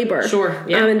 Hard labor. Sure.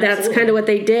 Yeah. And that's kind of what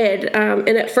they did. And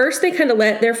at first they kind of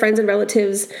let their friends and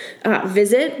relatives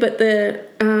visit, but the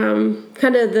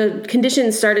kind of the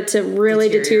conditions started to really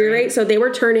deteriorate. So they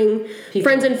were turning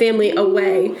friends and family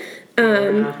away.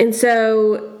 And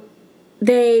so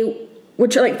they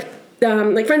would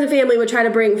friends and family would try to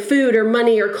bring food or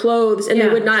money or clothes, and they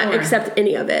would not accept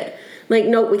any of it.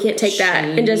 Nope, we can't take that.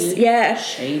 And just,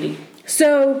 Shady.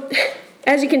 So,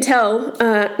 as you can tell,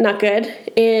 not good.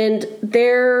 And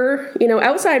their,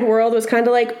 outside world was kind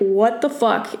of what the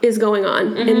fuck is going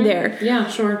on in there? Yeah,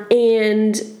 sure.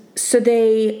 And so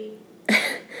they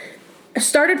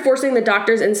started forcing the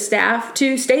doctors and staff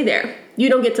to stay there. You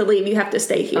don't get to leave. You have to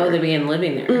stay here. Oh, they began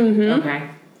living there. Mm-hmm. Okay.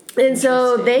 And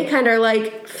so they kind of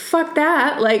fuck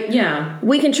that.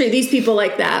 We can treat these people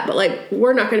like that, but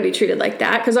we're not going to be treated like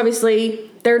that, because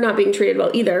obviously they're not being treated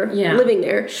well either. Yeah. Living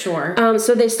there. Sure.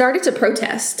 So they started to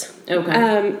protest.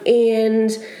 Okay.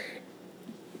 And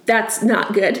that's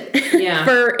not good. Yeah.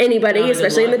 For anybody,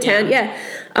 especially in the town. Yeah.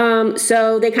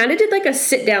 So they kind of did a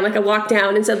sit down, a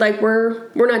lockdown, and said we're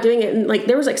not doing it. And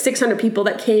there was 600 people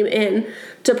that came in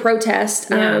to protest.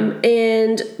 Yeah.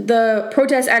 And the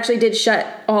protest actually did shut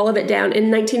all of it down in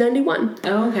 1991.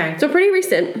 Oh, okay. So pretty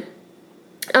recent.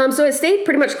 So it stayed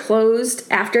pretty much closed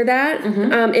after that.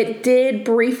 Mm-hmm. It did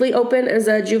briefly open as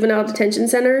a juvenile detention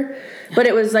center, but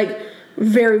it was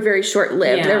very, very short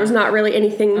lived. Yeah. There was not really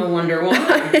anything. I wonder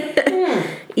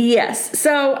why. Yes.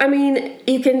 So,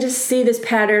 you can just see this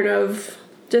pattern of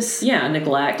just... Yeah,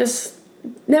 neglect. Just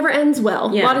never ends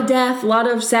well. Yeah. A lot of death, a lot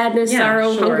of sadness,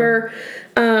 sorrow, sure. hunger.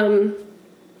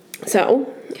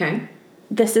 So... Okay.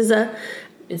 This is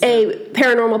a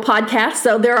paranormal podcast,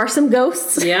 so there are some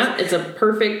ghosts. Yeah, it's a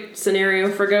perfect scenario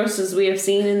for ghosts, as we have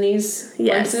seen in these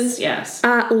places. Yes.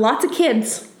 Lots of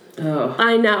kids. Oh.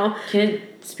 I know. Kid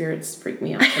spirits freak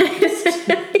me out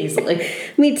easily.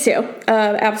 Me too.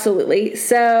 Absolutely.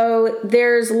 So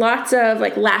there's lots of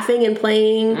like laughing and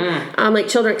playing, like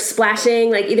children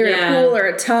splashing, like either in a pool or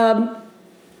a tub.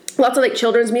 Lots of like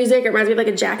children's music. It reminds me of like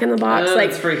a Jack in the Box. Oh,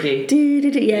 like that's freaky.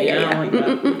 Yeah. Like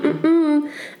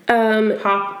that.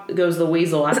 Pop goes the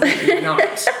weasel. I think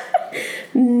not.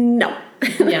 No.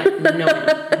 Yeah.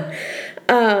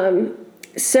 No.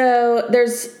 So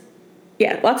there's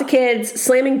lots of kids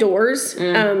slamming doors,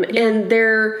 and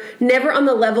they're never on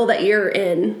the level that you're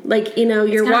in. Like,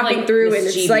 you're walking like through and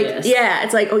it's like,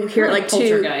 it's like, you hear it like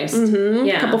poltergeist.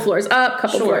 Couple floors up,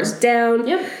 couple floors down.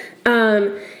 Yep.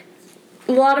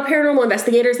 A lot of paranormal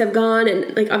investigators have gone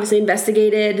and like obviously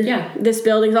investigated. This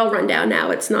building's all run down now.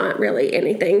 It's not really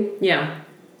anything. Yeah.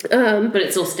 But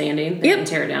it's still standing. They can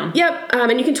tear it down. Yep.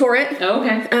 And you can tour it. Oh,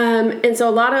 okay. And so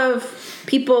a lot of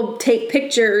people take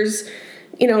pictures,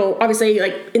 obviously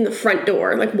like in the front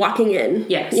door, like walking in.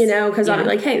 Yes. Because I'll be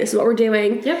like, hey, this is what we're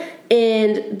doing. Yep.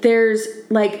 And there's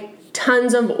like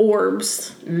tons of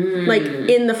orbs like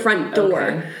in the front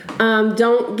door. Okay.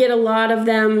 Don't get a lot of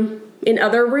them in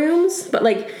other rooms, but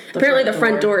like apparently the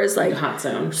front door is like hot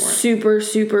zone. Super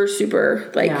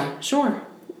like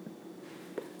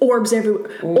orbs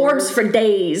everywhere. Orbs for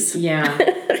days. Yeah.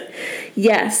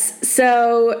 Yes.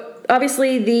 So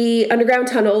obviously the underground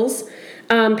tunnels,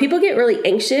 people get really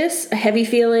anxious, a heavy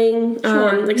feeling,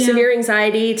 severe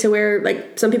anxiety to where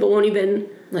like some people won't even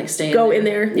like go in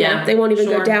there. Yeah. They won't even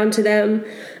go down to them.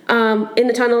 In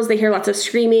the tunnels, they hear lots of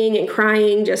screaming and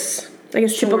crying, just I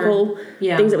guess typical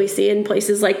things that we see in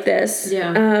places like this.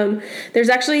 Yeah. There's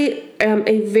actually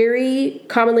a very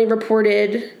commonly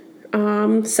reported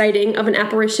sighting of an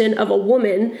apparition of a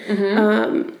woman,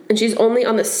 and she's only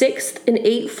on the 6th and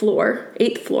 8th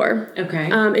floor.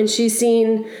 Okay. And she's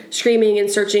seen screaming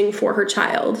and searching for her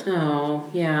child. Oh,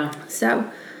 yeah. So,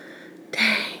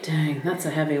 dang, that's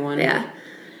a heavy one. Yeah.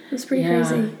 It's pretty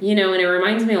crazy. And it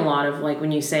reminds me a lot of, like,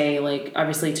 when you say, like,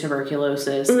 obviously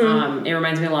tuberculosis, it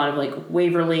reminds me a lot of, like,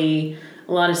 Waverly,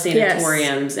 a lot of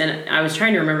sanatoriums. Yes. And I was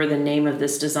trying to remember the name of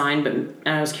this design, but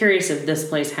I was curious if this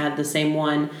place had the same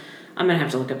one. I'm going to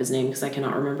have to look up his name because I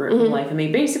cannot remember it for the life of me.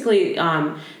 Basically,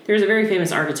 there's a very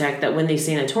famous architect that when these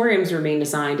sanatoriums were being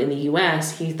designed in the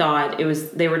U.S., he thought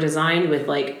they were designed with,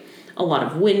 like, a lot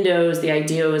of windows. The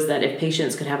idea was that if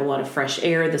patients could have a lot of fresh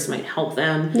air, this might help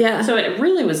them. Yeah. So it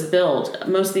really was built.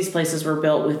 Most of these places were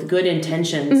built with good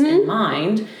intentions in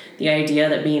mind. The idea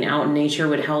that being out in nature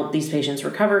would help these patients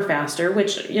recover faster,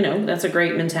 which, that's a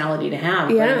great mentality to have.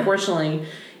 Yeah. But unfortunately,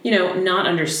 not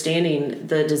understanding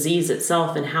the disease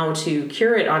itself and how to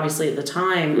cure it, obviously at the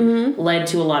time, led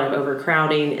to a lot of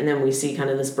overcrowding. And then we see kind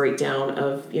of this breakdown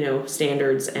of,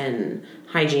 standards and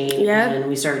hygiene. And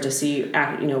we started to see,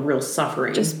 real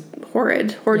suffering. Just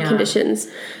horrid conditions.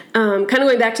 Kind of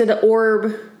going back to the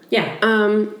orb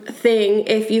thing.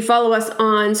 If you follow us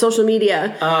on social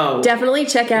media, definitely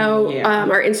check out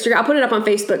our Instagram. I'll put it up on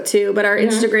Facebook too, but our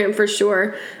Instagram for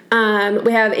sure.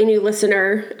 We have a new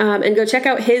listener, and go check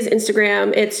out his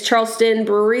Instagram. It's Charleston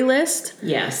Brewery List.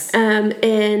 Yes. And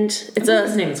it's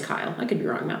his name is Kyle. I could be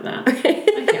wrong about that.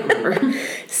 I can't remember.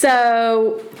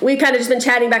 So we've kind of just been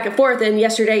chatting back and forth, and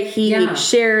yesterday he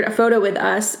shared a photo with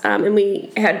us, and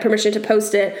we had permission to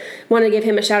post it. Wanted to give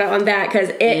him a shout out on that because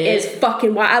it is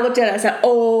fucking wild. I looked at it, I said,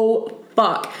 oh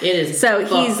fuck. It is. So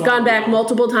he's gone back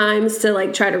multiple times to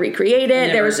like try to recreate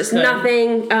it. There was just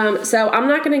nothing. So I'm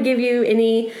not going to give you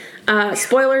any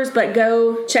spoilers, but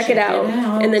go check it out.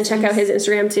 And then check out his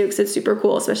Instagram too, because it's super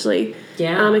cool, especially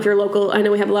if you're local. I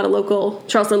know we have a lot of local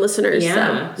Charleston listeners.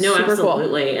 Yeah, so super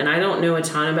absolutely. Cool. And I don't know a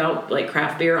ton about like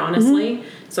craft beer, honestly.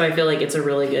 So I feel like it's a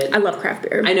really good. I love craft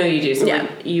beer. I know you do. So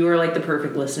like, you are like the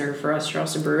perfect listener for us,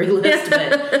 Charleston Brewery List.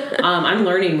 But I'm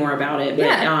learning more about it.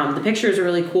 But the pictures are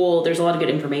really cool. There's a lot of good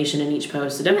information in each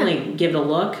post. So definitely give it a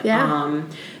look. Yeah.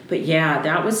 But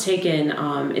that was taken.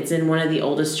 It's in one of the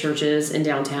oldest churches in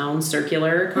downtown,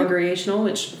 Circular Congregational.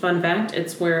 Which, fun fact,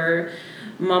 it's where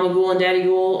Mama Ghoul and Daddy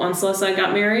Ghoul on Celestia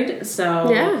got married. So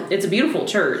it's a beautiful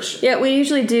church. Yeah, we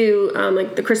usually do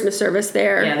like the Christmas service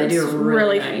there. Yeah, they do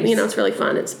really nice. It's really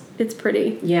fun. It's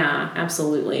pretty. Yeah,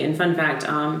 absolutely. And fun fact,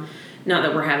 not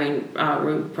that we're having,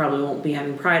 we probably won't be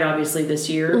having Pride obviously this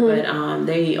year, but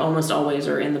they almost always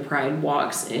are in the Pride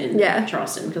walks in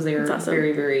Charleston because they are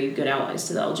very, very good allies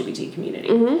to the LGBT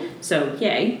community. So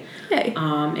yay.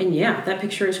 And that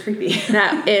picture is creepy.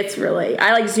 It's really,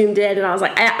 I like zoomed in and I was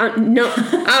like, no,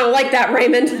 I don't like that,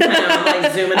 Raymond. I know,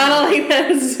 like zoom it I don't like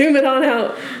that. Zoom it on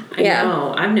out. I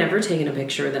know. I've never taken a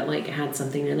picture that like had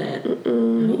something in it.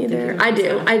 Me either. I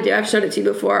do. I've showed it to you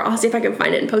before. I'll see if I can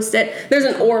find it and post it. There's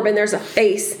an orb and there's a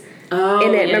face in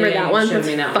it. Remember that one? That's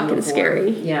fucking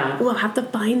scary. Yeah. We'll have to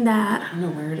find that. I don't know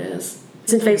where it is.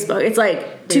 It's in Facebook. It's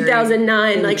like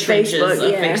 2009, like Facebook.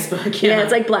 Facebook. Yeah,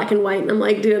 it's like black and white. And I'm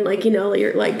like doing like,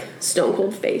 your like stone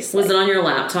cold face. Was it on your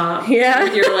laptop? Yeah.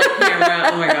 With your like camera?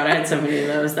 Oh my god, I had so many of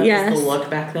those. That was the look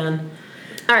back then.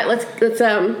 All right, let's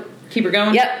keep her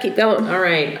going? Yep, keep going. All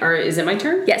right. Is it my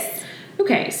turn? Yes.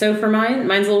 Okay, so for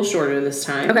mine's a little shorter this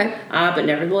time. Okay. But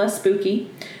nevertheless spooky.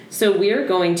 So we are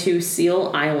going to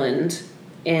Seal Island.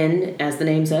 As the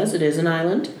name says, it is an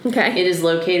island. Okay. It is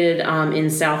located in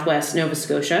southwest Nova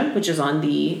Scotia, which is on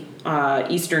the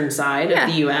eastern side of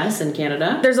the U.S. and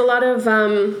Canada. There's a lot of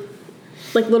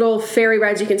like little ferry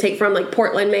rides you can take from like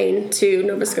Portland, Maine to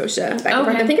Nova Scotia. Back and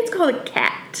forth. I think it's called a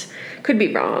cat. Could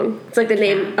be wrong. It's like the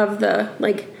name of the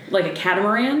like a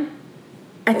catamaran.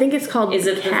 I think it's called Is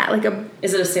it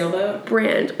a sailboat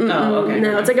brand? Oh, okay.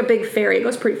 No, it's like a big ferry. It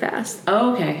goes pretty fast.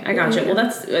 Oh, okay. I gotcha. Well,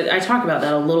 I talk about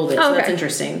that a little bit, so that's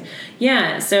interesting.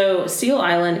 Yeah, so Seal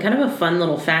Island, kind of a fun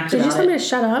little fact about it. Did you tell me to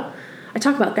shut up? I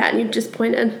talk about that, and you just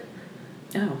pointed.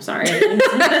 Oh, sorry.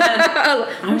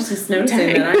 I was just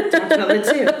noticing that. I talked about it,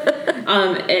 too.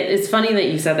 It's funny that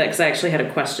you said that, because I actually had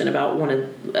a question about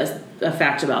a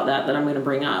fact about that I'm going to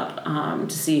bring up to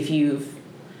see if you've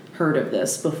heard of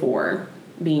this before.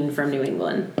 Being from New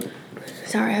England.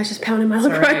 Sorry, I was just pounding my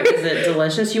LaCroix. Is it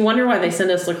delicious? You wonder why they send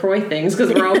us LaCroix things,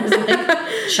 because we're always like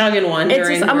chugging one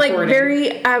during the recording. I'm like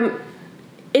very,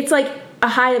 it's like a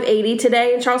high of 80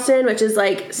 today in Charleston, which is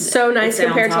like so nice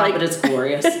compared to like. But it's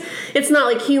glorious. It's not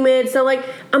like humid, so like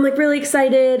I'm like really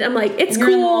excited. I'm like it's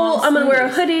cool. I'm gonna wear a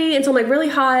hoodie, and so I'm like really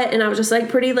hot, and I was just like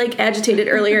pretty like agitated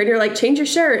earlier. And you're like change your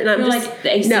shirt, and I'm just like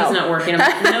the AC's not working. I'm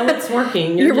like no, it's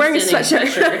working. You're wearing a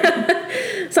sweatshirt.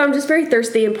 So I'm just very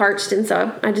thirsty and parched, and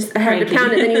so I had to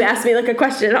pound it. And then you asked me like a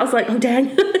question, and I was like, oh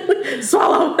dang,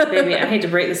 swallow. Baby, I hate to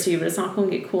break this to you, but it's not going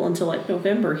to get cool until like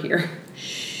November here.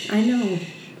 I know.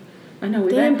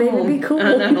 We damn, baby, home. Be cool.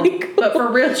 I know. Be cool. But for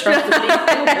real, Charles, be cool.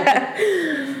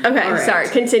 Okay, right. Sorry.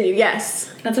 Continue.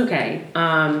 Yes. That's okay.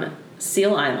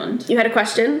 Seal Island. You had a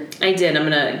question? I did. I'm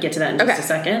going to get to that in just a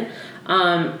second.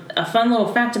 A fun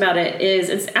little fact about it is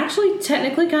it's actually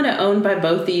technically kind of owned by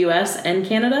both the U.S. and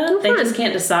Canada. Oh, they just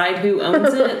can't decide who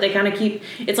owns it. They kind of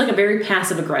it's like a very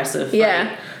passive-aggressive fight.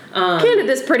 Yeah.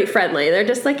 Canada's pretty friendly. They're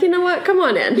just like, you know what? Come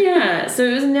on in. Yeah. So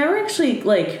it was never actually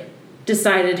like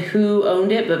decided who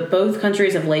owned it, but both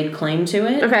countries have laid claim to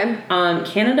it. Okay.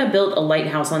 Canada built a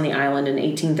lighthouse on the island in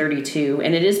 1832,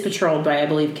 and it is patrolled by, I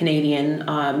believe, Canadian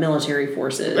military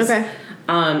forces. Okay.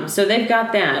 So they've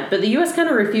got that, but the U.S. kind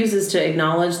of refuses to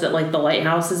acknowledge that, like, the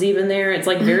lighthouse is even there. It's,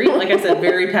 like, very, like I said,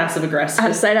 very passive-aggressive.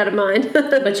 Out of sight, out of mind.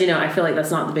 But, I feel like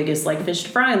that's not the biggest, like, fish to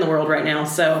fry in the world right now,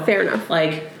 so... Fair enough.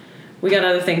 Like, we got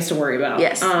other things to worry about.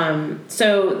 Yes.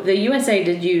 So the USA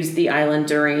did use the island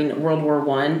during World War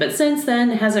I, but since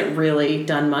then hasn't really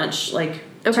done much, like,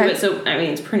 to it. So, I mean,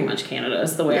 it's pretty much Canada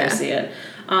is the way I see it.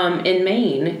 In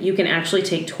Maine, you can actually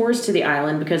take tours to the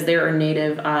island because there are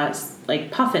native,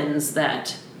 like, puffins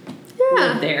that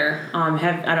live there.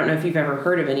 I don't know if you've ever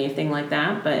heard of anything like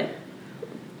that, but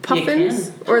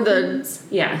puffins or the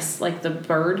like the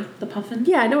bird, the puffin.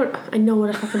 Yeah, I know what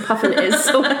a fucking puffin is.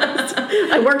 So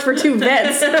I worked for 2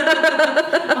 vets.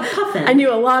 A puffin. I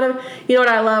knew a lot of. You know what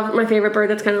I love? My favorite bird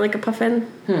that's kind of like a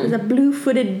puffin is a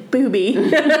blue-footed booby.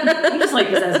 You just like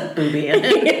this as a booby in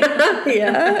it.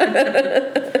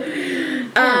 Yeah.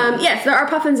 Yes, there are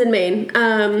puffins in Maine.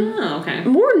 Okay.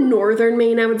 More northern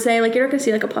Maine, I would say. Like, you're not going to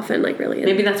see, like, a puffin, like, really.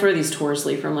 Maybe that's where these tours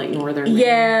leave from, like, northern Maine.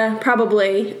 Yeah,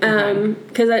 probably.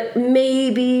 Because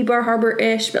maybe Bar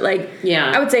Harbor-ish, but, like,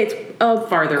 I would say it's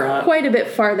farther up. Quite a bit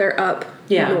farther up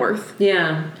north.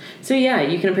 Yeah. So,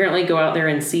 you can apparently go out there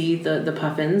and see the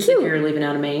puffins if you're leaving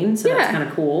out of Maine, so that's kind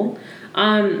of cool.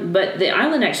 But the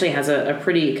island actually has a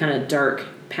pretty kind of dark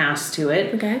past to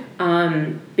it. Okay.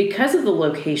 Because of the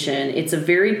location, it's a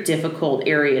very difficult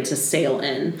area to sail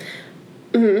in.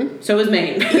 Mm-hmm. So is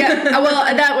Maine. Yeah.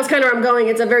 Well, that was kind of where I'm going.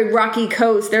 It's a very rocky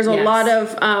coast. There's a lot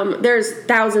of there's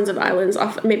thousands of islands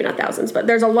off. Maybe not thousands, but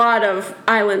there's a lot of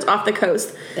islands off the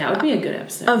coast. That would be a good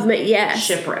episode of Maine. Yes.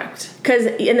 Shipwrecked.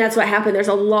 And that's what happened. There's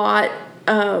a lot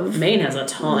of Maine has a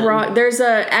ton. There's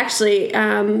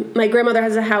my grandmother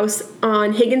has a house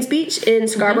on Higgins Beach in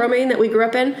Scarborough, Maine that we grew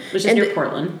up in, which is near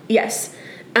Portland. Yes.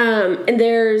 And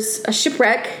there's a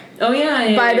shipwreck. Oh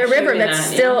yeah, by the river that's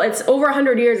still it's over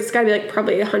 100 years. It's got to be like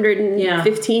probably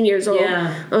 115 years old.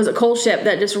 Yeah. It was a coal ship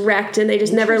that just wrecked, and they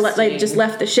just never left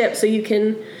the ship, so you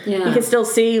can still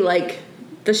see like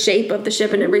the shape of the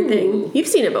ship and everything. Ooh. You've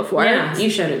seen it before. Yeah, you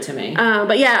showed it to me.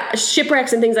 But yeah,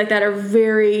 shipwrecks and things like that are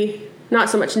very, not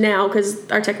so much now because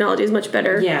our technology is much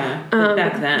better. Yeah,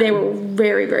 back then. They were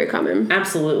very, very common.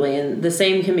 Absolutely, and the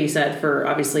same can be said for,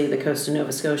 obviously, the coast of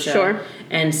Nova Scotia. Sure.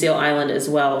 And Seal Island as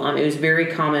well. It was very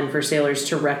common for sailors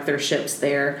to wreck their ships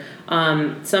there.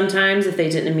 Sometimes if they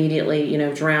didn't immediately,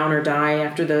 drown or die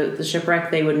after the shipwreck,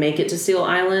 they would make it to Seal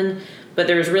Island. But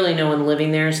there was really no one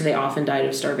living there, so they often died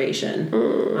of starvation.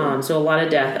 So a lot of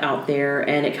death out there,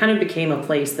 and it kind of became a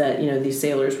place that, these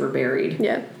sailors were buried.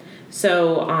 Yeah.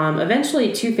 So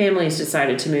eventually 2 families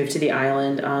decided to move to the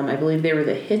island. I believe they were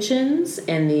the Hitchens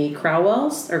and the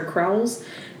Crowells.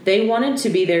 They wanted to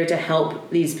be there to help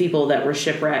these people that were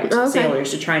shipwrecked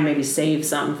sailors, to try and maybe save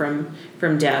some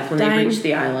from death when they reached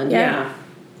the island. Yeah.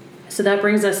 So that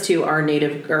brings us to our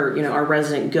our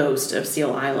resident ghost of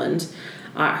Seal Island.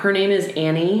 Her name is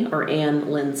Annie or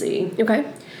Ann Lindsay. Okay.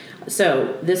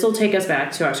 So this will take us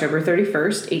back to October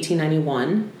 31st,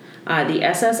 1891. The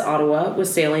SS Ottawa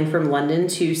was sailing from London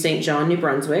to St. John, New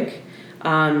Brunswick.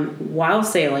 While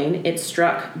sailing, it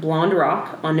struck Blonde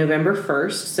Rock on November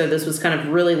 1st. So this was kind of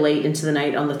really late into the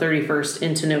night on the 31st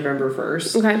into November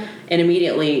 1st. Okay. And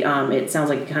immediately, it sounds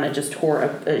like it kind of just tore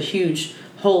a huge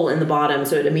hole in the bottom.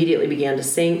 So it immediately began to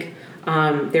sink.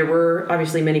 There were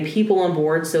obviously many people on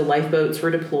board, so lifeboats were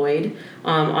deployed.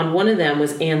 On one of them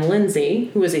was Ann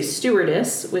Lindsay, who was a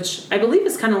stewardess, which I believe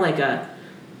is kind of like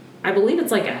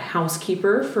it's like a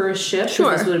housekeeper for a ship.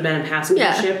 Sure. This would have been a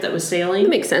passenger ship that was sailing. That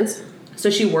makes sense. So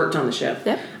she worked on the ship.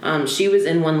 Yep. She was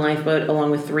in one lifeboat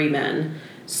along with 3 men.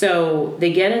 So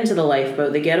they get into the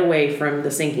lifeboat, they get away from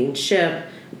the sinking ship,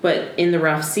 but in the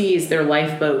rough seas, their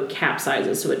lifeboat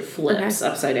capsizes, so it flips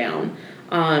upside down.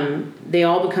 They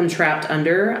all become trapped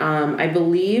under. I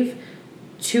believe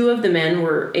 2 of the men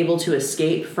were able to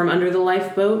escape from under the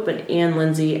lifeboat, but Ann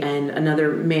Lindsay and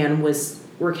another man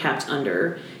were kept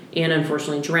under. Ann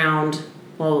unfortunately drowned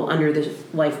while under the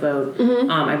lifeboat.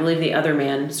 Mm-hmm. I believe the other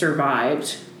man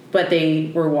survived, but they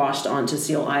were washed onto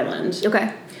Seal Island.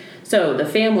 Okay. So the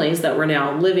families that were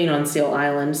now living on Seal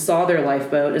Island saw their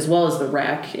lifeboat as well as the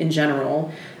wreck in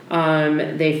general.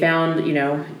 They found,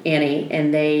 Annie,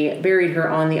 and they buried her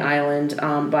on the island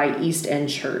by East End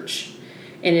Church.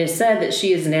 And it is said that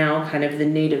she is now kind of the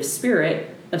native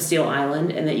spirit of Seal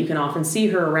Island, and that you can often see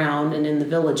her around and in the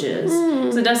villages.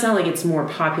 So it does sound like it's more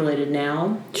populated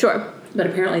now. Sure. But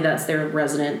apparently that's their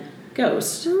resident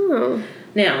ghost. Oh.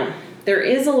 Now, there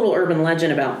is a little urban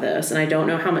legend about this, and I don't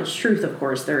know how much truth, of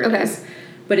course, there is.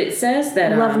 But it says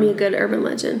that... Love me a good urban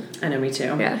legend. I know, me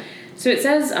too. Yeah. So it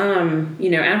says,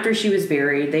 after she was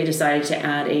buried, they decided to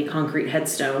add a concrete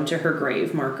headstone to her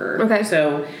grave marker. Okay.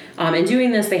 So in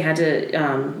doing this, they had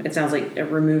to, it sounds like,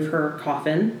 remove her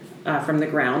coffin from the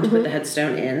ground to put the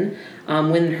headstone in.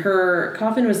 When her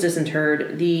coffin was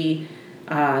disinterred, they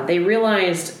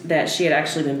realized that she had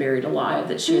actually been buried alive,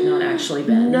 that she had not actually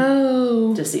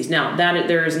been deceased. Now,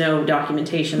 there is no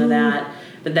documentation of that,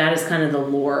 but that is kind of the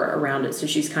lore around it. So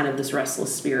she's kind of this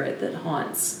restless spirit that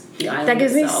haunts the island. That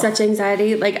gives itself. me such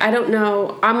anxiety. Like, I don't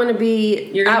know. I'm going to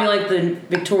be... You're going to be like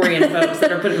the Victorian folks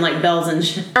that are putting like bells and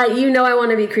shit. I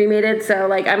want to be cremated, so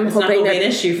like I'm hoping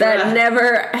that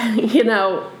never,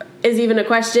 is even a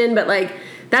question, but like...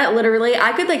 That literally,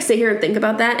 I could like sit here and think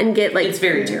about that and get like... It's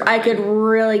very terrifying. I could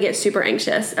really get super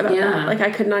anxious about that. Like I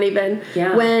could not even...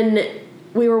 Yeah. When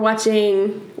we were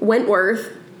watching Wentworth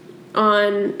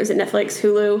on, is it Netflix,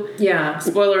 Hulu? Yeah.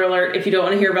 Spoiler alert. If you don't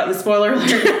want to hear about the spoiler alert,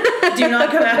 do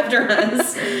not come after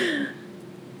us.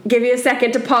 Give you a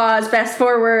second to pause, fast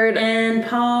forward. And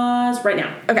pause right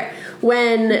now. Okay.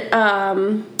 When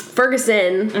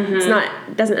Ferguson,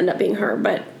 doesn't end up being her,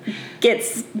 but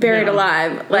gets buried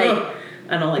alive. Like... Ugh.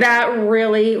 I don't like that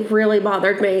really, really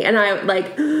bothered me, and I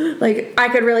like I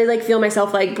could really like feel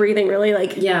myself like breathing really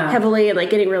like heavily and like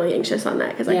getting really anxious on that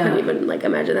because I couldn't even like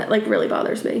imagine that. Like really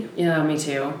bothers me. Yeah, me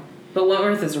too. But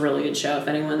Wentworth is a really good show if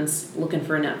anyone's looking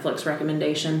for a Netflix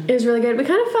recommendation. It was really good. We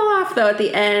kind of fell off though at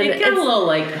the end. It got a little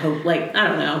I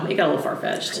don't know. It got a little far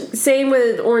fetched. Same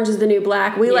with Orange Is the New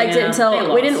Black. We liked it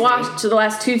until we didn't watch the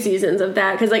last 2 seasons of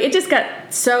that because like it just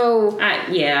got so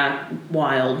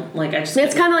wild. Like it's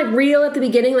kind of like real at the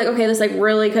beginning. Like okay, this like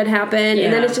really could happen,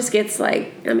 and then it just gets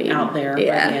like out there.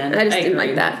 Yeah, by the end. I just didn't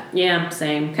like that. Yeah,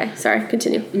 same. Okay, sorry.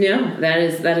 Continue. No, that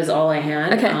is all I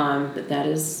had. Okay, but that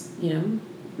is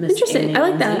interesting. Annie I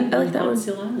like Lindsay that. I like that one.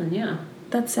 Seal Island, yeah.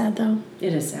 That's sad though.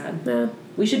 It is sad. Yeah.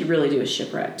 We should really do a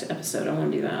shipwrecked episode. I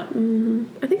want to do that. Mm-hmm.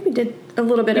 I think we did a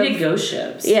little bit We did ghost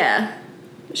ships. Yeah.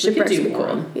 Shipwrecks would be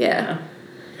cool. Yeah.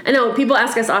 I know people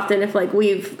ask us often if like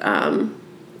we've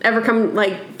ever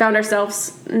found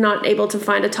ourselves not able to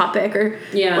find a topic or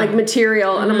like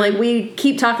material, and I'm like, we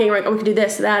keep talking, like, oh, we could do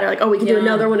this, that, or like, oh, we could do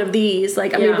another one of these.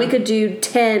 Like, I mean, we could do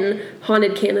 10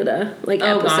 Haunted Canada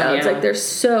episodes. God, like, there's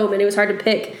so many. It was hard to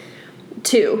pick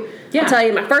 2. I'll tell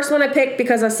you, my first one I picked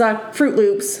because I saw Fruit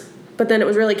Loops, but then it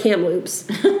was really Kamloops.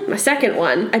 My second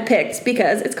one I picked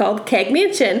because it's called Keg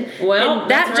Mansion. Well,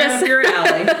 that's right up your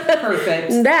alley.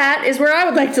 Perfect. That is where I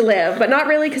would like to live, but not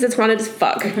really because it's haunted as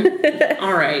fuck.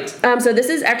 All right. So this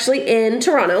is actually in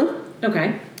Toronto.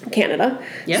 Okay. Canada.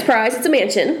 Yep. Surprise, it's a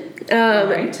mansion.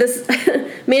 Right. This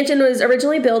mansion was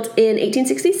originally built in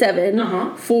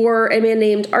 1867 for a man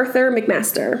named Arthur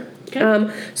McMaster.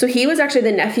 Okay. So he was actually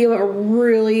the nephew of a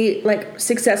really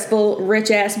successful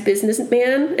rich-ass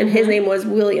businessman, and his name was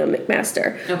William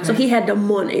McMaster. Okay. So he had the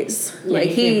monies. Yeah,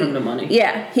 he came from the money.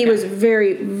 Yeah, he was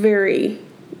very, very,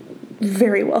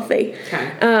 very wealthy.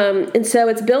 Okay. And so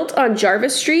it's built on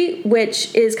Jarvis Street,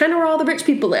 which is kind of where all the rich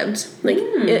people lived.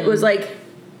 It was the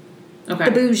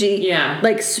bougie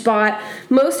spot.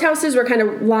 Most houses were kind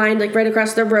of lined right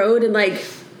across the road, and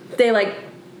they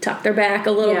tucked their back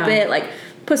a little bit,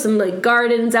 put some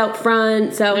gardens out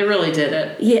front. So they really did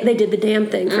it. Yeah, they did the damn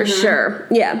thing for sure.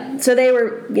 Yeah. So they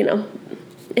were,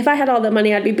 if I had all the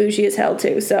money, I'd be bougie as hell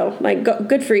too. So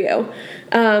good for you.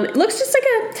 It looks just like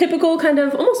a typical kind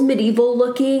of almost medieval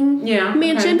looking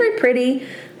mansion, very pretty.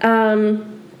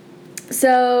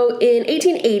 So in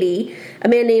 1880, a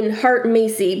man named Hart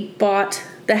Macy bought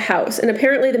the house, and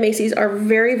apparently the Macys are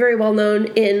very, very well known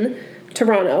in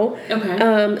Toronto.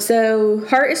 Okay. So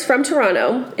Hart is from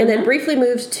Toronto, and then briefly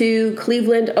moved to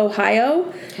Cleveland,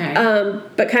 Ohio. Okay.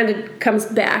 But kind of comes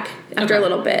back after a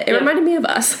little bit. It reminded me of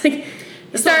us.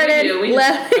 Started,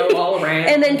 left, go all around,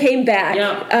 and then came back.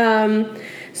 Yeah.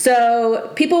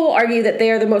 So people will argue that they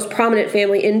are the most prominent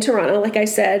family in Toronto, like I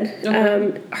said.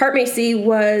 Okay. Hart Macy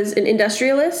was an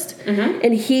industrialist,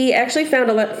 and he actually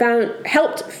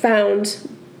helped found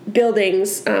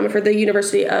buildings for the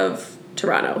University of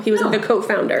Toronto. He was the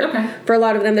co-founder. Okay. For a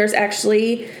lot of them, there's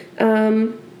actually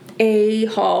a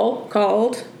hall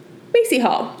called Macy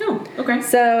Hall. Oh, okay.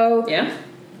 So yeah.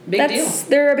 Big deal.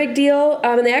 They're a big deal,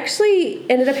 and they actually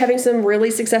ended up having some really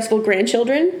successful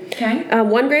grandchildren. Okay.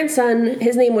 One grandson,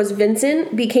 his name was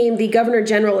Vincent, became the Governor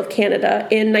General of Canada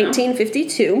in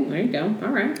 1952. There you go.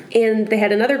 All right. And they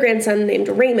had another grandson named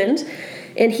Raymond,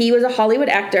 and he was a Hollywood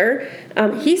actor.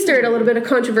 He stirred a little bit of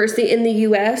controversy in the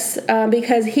U.S.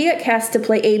 Because he got cast to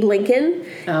play Abe Lincoln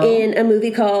in a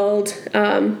movie called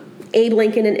Abe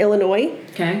Lincoln in Illinois.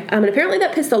 Okay. And apparently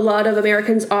that pissed a lot of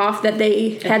Americans off that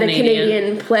they had a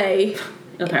Canadian play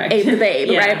Abe the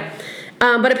Babe, right?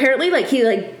 But apparently, he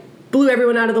blew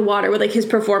everyone out of the water with his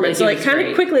performance. So kind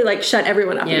of quickly shut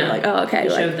everyone up. Yeah. And you're oh,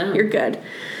 okay, you're good.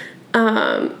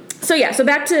 So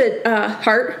back to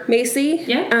Hart Macy.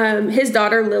 Yeah. His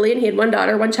daughter Lillian. He had one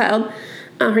daughter, one child.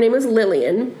 Her name was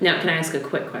Lillian. Now, can I ask a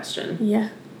quick question? Yeah.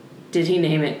 Did he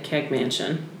name it Keg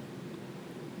Mansion?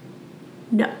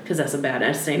 No. Because that's a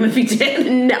badass name if he did.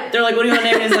 No. They're like, what do you want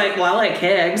to name it? He's like, well, I like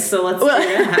kegs, so let's do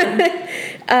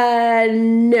that.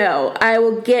 No. I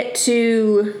will get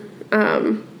to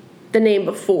the name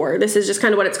before. This is just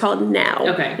kind of what it's called now.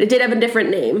 Okay. It did have a different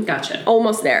name. Gotcha.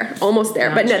 Almost there.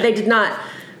 Gotcha. But no, they did not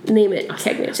name it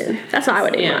Keg Mansion. That's what I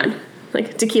would name mine.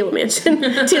 Tequila Mansion.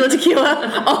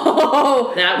 Tequila.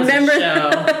 Oh. That was a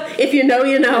show. If you know,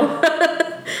 you know.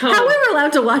 How were we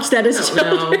allowed to watch that as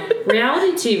children? No.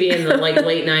 Reality TV in the late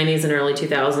 90s and early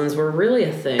 2000s were really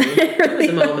a thing at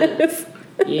the moment.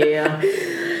 Yeah.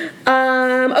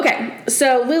 Okay,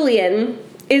 so Lillian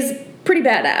is pretty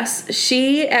badass.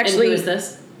 She actually... And who is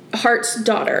this? Hart's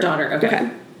daughter.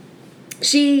 Okay.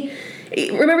 She...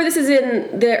 Remember, this is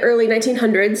in the early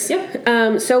 1900s.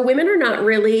 Yep. So women are not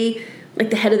really,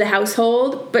 the head of the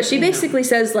household, but she basically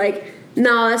says,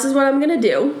 no, this is what I'm going to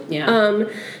do. Yeah.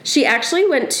 She actually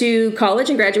went to college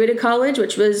and graduated college,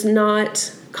 which was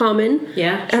not common.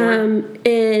 Yeah, sure.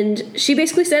 And she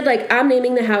basically said, I'm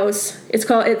naming the house. It's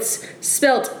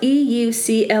spelled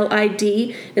Euclid.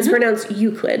 It's pronounced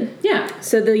Euclid. Yeah.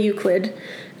 So the Euclid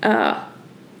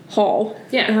Hall.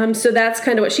 Yeah. So that's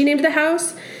kind of what she named the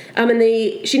house. And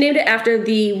she named it after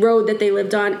the road that they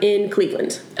lived on in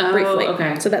Cleveland. Briefly.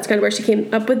 Okay. So that's kind of where she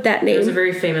came up with that name. There's a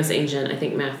very famous ancient, I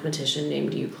think, mathematician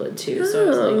named Euclid too.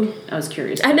 So I was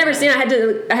curious. I'd never seen it.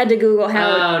 I had to Google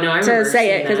how to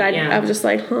say it because I was just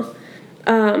like, huh.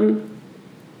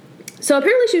 So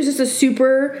apparently she was just a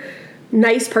super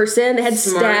nice person. They had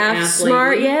staff,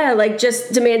 smart,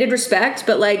 just demanded respect,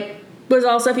 but was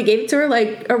also, if you gave it to her,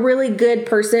 a really good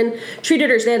person. Treated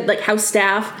her, they had house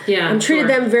staff. Yeah, treated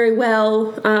them very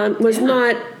well. Was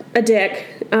not a dick.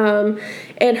 And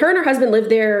her and her husband lived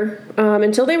there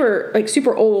until they were like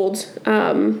super old.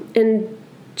 And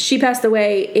she passed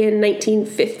away in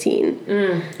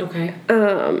 1915. Okay.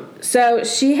 So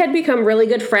she had become really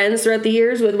good friends throughout the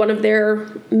years with one of their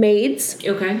maids.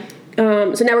 Okay.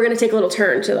 So now we're going to take a little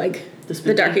turn to like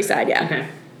the darky side. Yeah. Okay.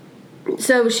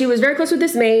 So she was very close with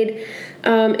this maid.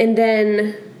 And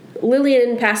then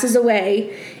Lillian passes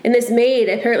away. And this maid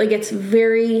apparently gets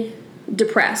very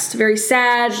depressed, very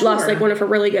sad, lost like one of her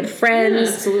really good friends.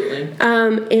 Yeah, absolutely.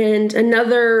 And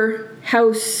another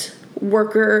house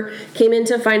worker came in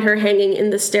to find her hanging in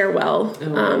the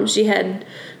stairwell. She had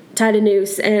tied a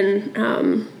noose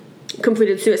and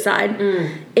completed suicide.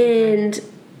 And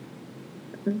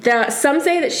some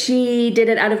say that she did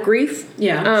it out of grief.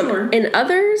 Yeah, sure. And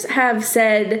others have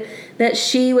said that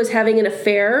she was having an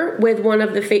affair with one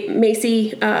of the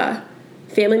Macy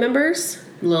family members.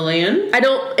 Lillian?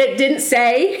 It didn't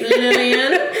say.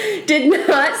 Lillian? Did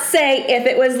not say if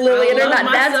it was Lillian or not.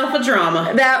 Myself a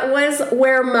drama. That was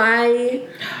where my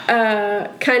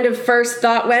kind of first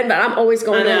thought went, but I'm always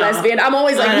going to lesbian. I'm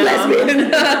always like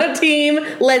lesbian team,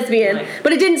 lesbian. Like,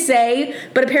 but it didn't say.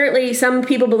 But apparently some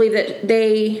people believe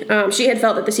that she had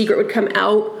felt that the secret would come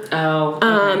out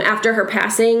after her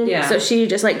passing. Yeah. So she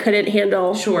just like couldn't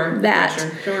handle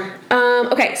that. Sure.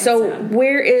 Okay, so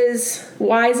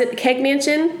why is it the Keg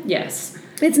Mansion? Yes.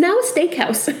 It's now a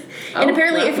steakhouse. And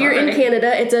apparently if you're in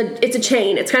Canada, it's a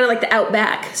chain. It's kind of like the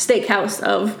Outback Steakhouse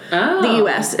of the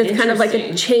US. It's kind of like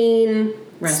a chain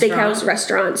steakhouse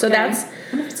restaurant. So that's I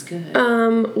wonder if it's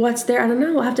good. What's there? I don't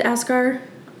know. We'll have to ask our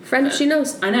friend if she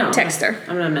knows. I know. Text her.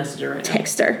 I'm gonna message her right now.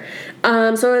 Text her.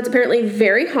 So it's apparently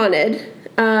very haunted.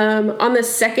 On the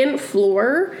second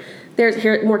floor,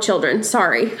 there's more children.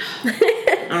 Sorry.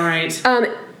 All right.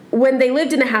 When they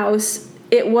lived in the house,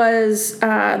 it was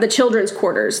the children's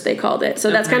quarters, they called it.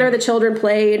 So that's kind of where the children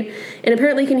played. And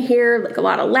apparently you can hear like a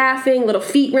lot of laughing, little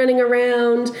feet running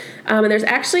around. And there's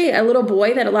actually a little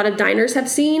boy that a lot of diners have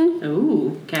seen.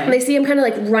 Ooh, okay. And they see him kind of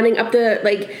like running up the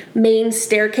like main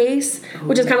staircase,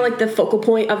 which is kind of like the focal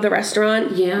point of the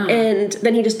restaurant. Yeah. And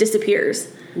then he just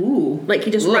disappears. Ooh. Like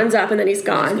he just runs up and then he's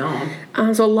gone.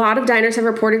 So a lot of diners have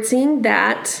reported seeing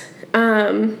that.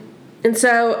 And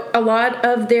so a lot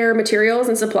of their materials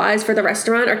and supplies for the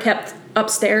restaurant are kept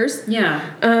upstairs. Yeah.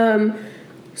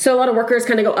 So a lot of workers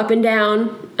kind of go up and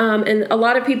down. And a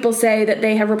lot of people say that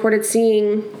they have reported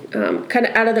seeing kind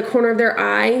of out of the corner of their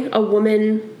eye a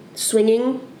woman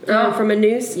swinging from a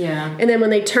noose. Yeah. And then when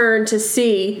they turn to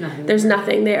see, there's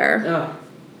nothing there.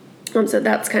 So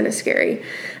that's kind of scary.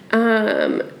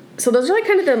 So those are like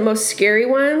kind of the most scary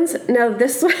ones. Now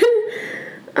this one...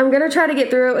 I'm going to try to get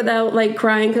through it without, like,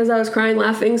 crying because I was crying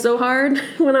laughing so hard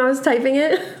when I was typing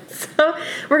it. So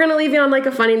we're going to leave you on, like,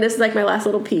 a funny... This is, like, my last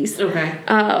little piece. Okay.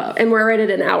 And we're right at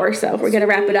an hour, so we're going to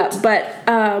wrap it up.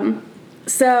 But,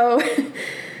 so...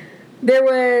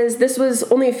 This was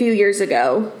only a few years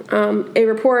ago, a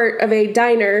report of a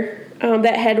diner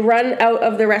that had run out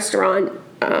of the restaurant,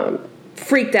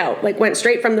 freaked out, like, went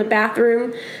straight from the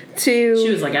bathroom to... She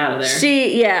was, like, out of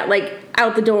there.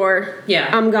 Out the door. Yeah.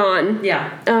 I'm gone.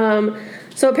 Yeah.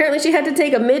 So apparently she had to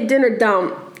take a mid-dinner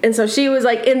dump. And so she was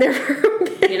like in there for a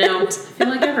bit. You know, I feel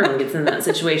like everyone gets in that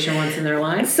situation once in their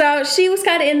life. So she was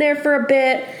kind of in there for a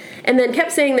bit and then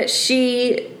kept saying that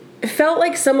she felt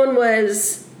like someone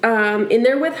was in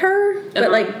there with her.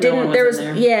 But like didn't, there was,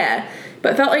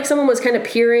 but felt like someone was kind of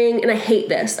peering, and I hate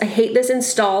this. I hate this in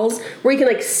stalls where you can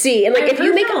like see, and like if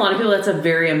you make a lot of people, that's a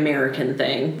very American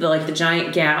thing. The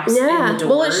giant gaps in the doors.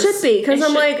 Well, it should be because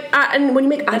I'm like, and when you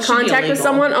make eye contact with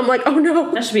someone, I'm like, oh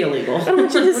no, that should be illegal. I don't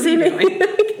want you to see me.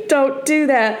 Don't do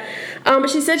that.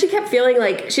 But she said she kept feeling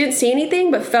like she didn't see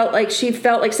anything, but felt like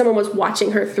someone was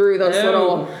watching her through those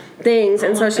little things,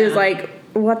 and so she was like,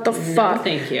 what the fuck? No,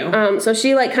 thank you. So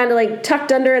she like kind of like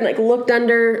tucked under and like looked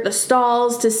under the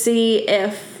stalls to see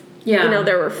if you know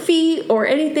there were feet or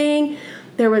anything.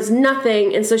 There was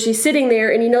nothing, and so she's sitting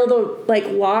there, and you know the like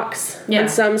locks on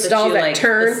some stalls that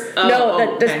turn.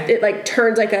 It like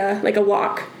turns like a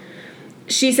lock.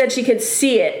 She said she could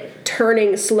see it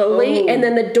turning slowly, and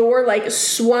then the door like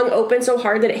swung open so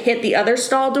hard that it hit the other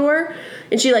stall door.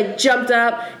 And she, like, jumped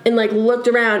up and, like, looked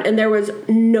around, and there was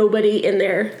nobody in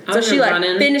there. So she, like,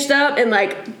 finished up and,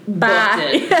 like, bye.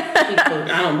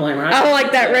 I don't blame her. I don't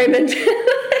like that, Raymond.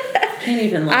 Can't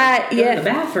even, like, go to the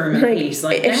bathroom at least.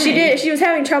 Like, if she was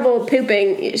having trouble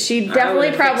pooping, she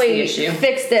definitely probably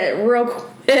fixed it real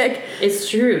quick. It's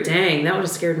true. Dang, that would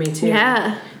have scared me, too.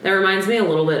 Yeah. That reminds me a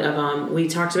little bit of, we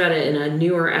talked about it in a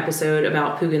newer episode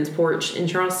about Poogan's Porch in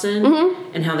Charleston,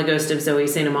 and how the ghost of Zoe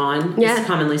St. Amand is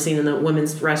commonly seen in the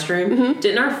women's restroom.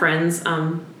 Didn't our friends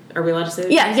Are we allowed to say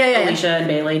that? Yeah. Alicia and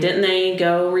Bailey, didn't they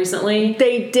go recently?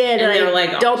 They did. And they were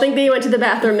like, don't think they went to the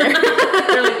bathroom there.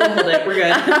 They're like, we'll hold it. We're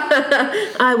good.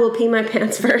 I will pee my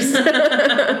pants first.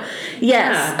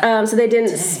 Yes. So they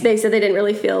didn't. They said they didn't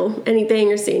really feel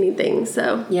anything or see anything.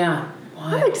 So yeah.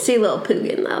 I'd like to see a little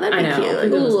Pugin though. That'd be cute. Like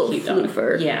a little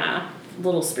floofer. Yeah.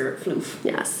 Little spirit floof.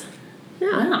 Yes.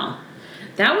 Yeah. Wow.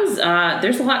 That was,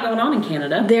 there's a lot going on in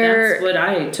Canada. That's what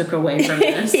I took away from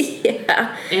this.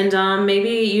 Yeah. And maybe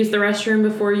use the restroom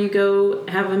before you go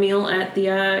have a meal at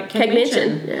the Keg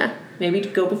Mansion. Yeah. Maybe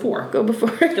go before.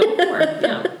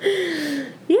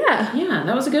 Yeah. Yeah,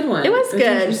 that was a good one. It was good.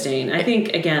 Interesting. I think,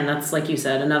 again, that's, like you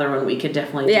said, another one we could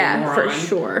definitely do more on. Yeah, for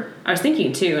sure. I was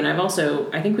thinking, too, and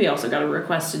I think we also got a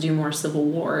request to do more Civil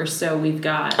War, so we've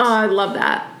got... Oh, I love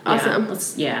that. Awesome.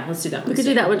 Let's do that one. We could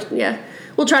do that one, yeah.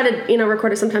 We'll try to,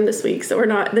 record it sometime this week, so we're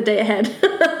not the day ahead.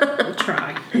 We'll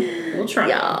try.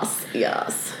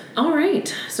 Yes. All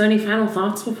right. So any final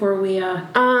thoughts before we...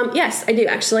 Yes, I do,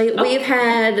 actually. Oh. We've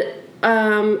had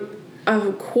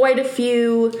quite a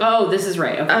few... Oh, this is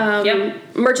right. Okay.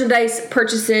 Merchandise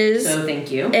purchases. So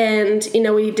thank you. And,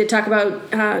 we did talk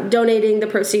about donating the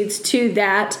proceeds to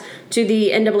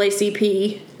the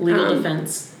NAACP. Legal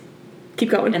defense. Keep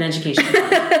going. And education.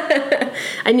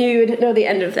 I knew you would know the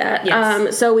end of that.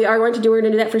 Yes. So we're going to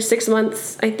do that for 6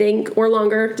 months, I think, or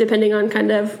longer, depending on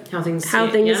kind of how things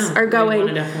are going. We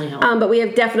want to definitely help. But we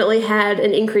have definitely had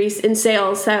an increase in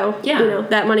sales, so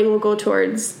that money will go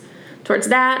towards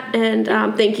that. And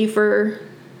thank you for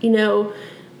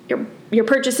your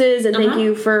purchases, and thank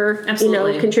you for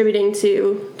contributing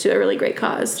to a really great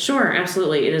cause. Sure,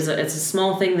 absolutely. It's a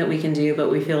small thing that we can do,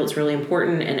 but we feel it's really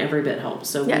important, and every bit helps.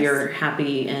 So we are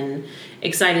happy and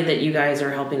excited that you guys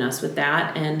are helping us with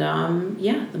that. And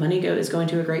the money is going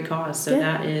to a great cause. So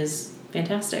that is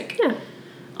fantastic. Yeah.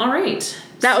 All right.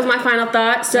 That was my final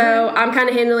thought. So I'm kind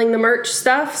of handling the merch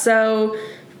stuff. So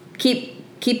keep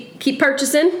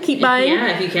purchasing, keep buying. Yeah,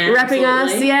 if you can. Repping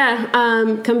us,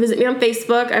 come visit me on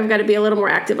Facebook. I've got to be a little more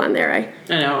active on there.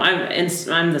 I know.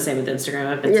 I'm the same with Instagram.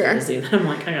 I've been so busy that I'm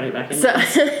like, I gotta get back into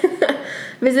this.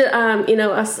 Visit,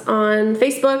 us on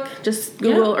Facebook. Just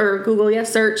Google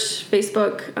search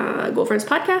Facebook, Ghoul Friends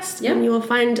Podcast, and you will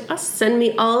find us. Send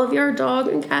me all of your dog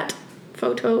and cat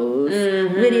photos,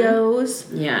 videos.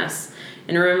 Yes.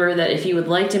 And remember that if you would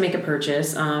like to make a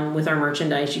purchase with our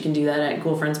merchandise, you can do that at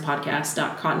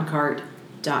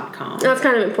ghoulfriendspodcast.cottoncart.com. That's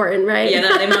kind of important, right? Yeah,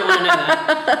 they might want to know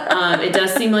that. It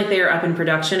does seem like they are up in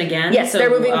production again. Yes, so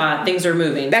they're moving. Things are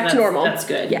moving back to normal. That's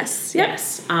good. Yes. Yep.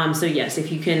 Yes. So yes,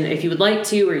 if you would like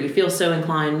to, or you feel so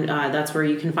inclined, that's where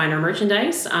you can find our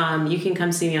merchandise. You can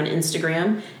come see me on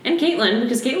Instagram, and Caitlin,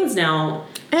 because Caitlin's now.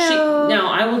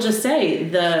 Now, I will just say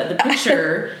the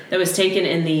picture that was taken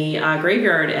in the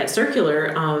graveyard at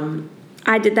Circular.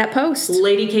 I did that post.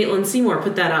 Lady Caitlin Seymour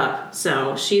put that up,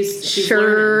 so she's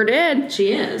sure learning. Did.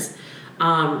 She is. If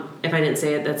I didn't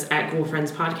say it, that's at Ghoul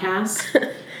Friends Podcast.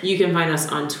 You can find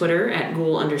us on Twitter at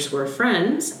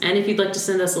Ghoul_friends, and if you'd like to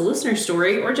send us a listener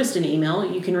story or just an email,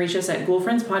 you can reach us at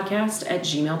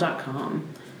ghoulfriendspodcast@gmail.com.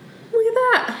 Look at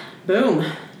that. Boom.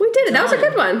 We did it. That was a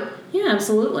good one. Yeah,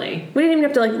 absolutely. We didn't even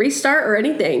have to restart or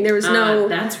anything. There was no.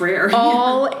 That's rare.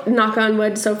 All knock on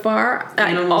wood so far.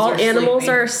 All animals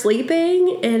are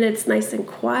sleeping, and it's nice and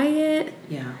quiet.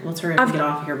 Yeah, let's hurry up and get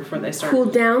off here before they start.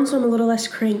 Cooled down, so I'm a little less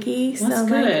cranky. That's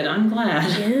good. I'm glad.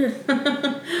 Yeah.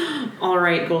 All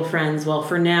right, Ghoul friends. Well,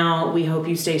 for now, we hope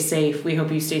you stay safe. We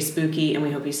hope you stay spooky, and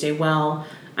we hope you stay well.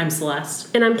 I'm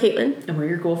Celeste, and I'm Caitlin, and we're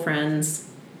your Ghoul friends.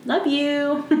 Love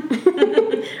you.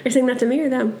 Are you saying that to me or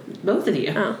them? Both of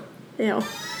you. Oh. Ew.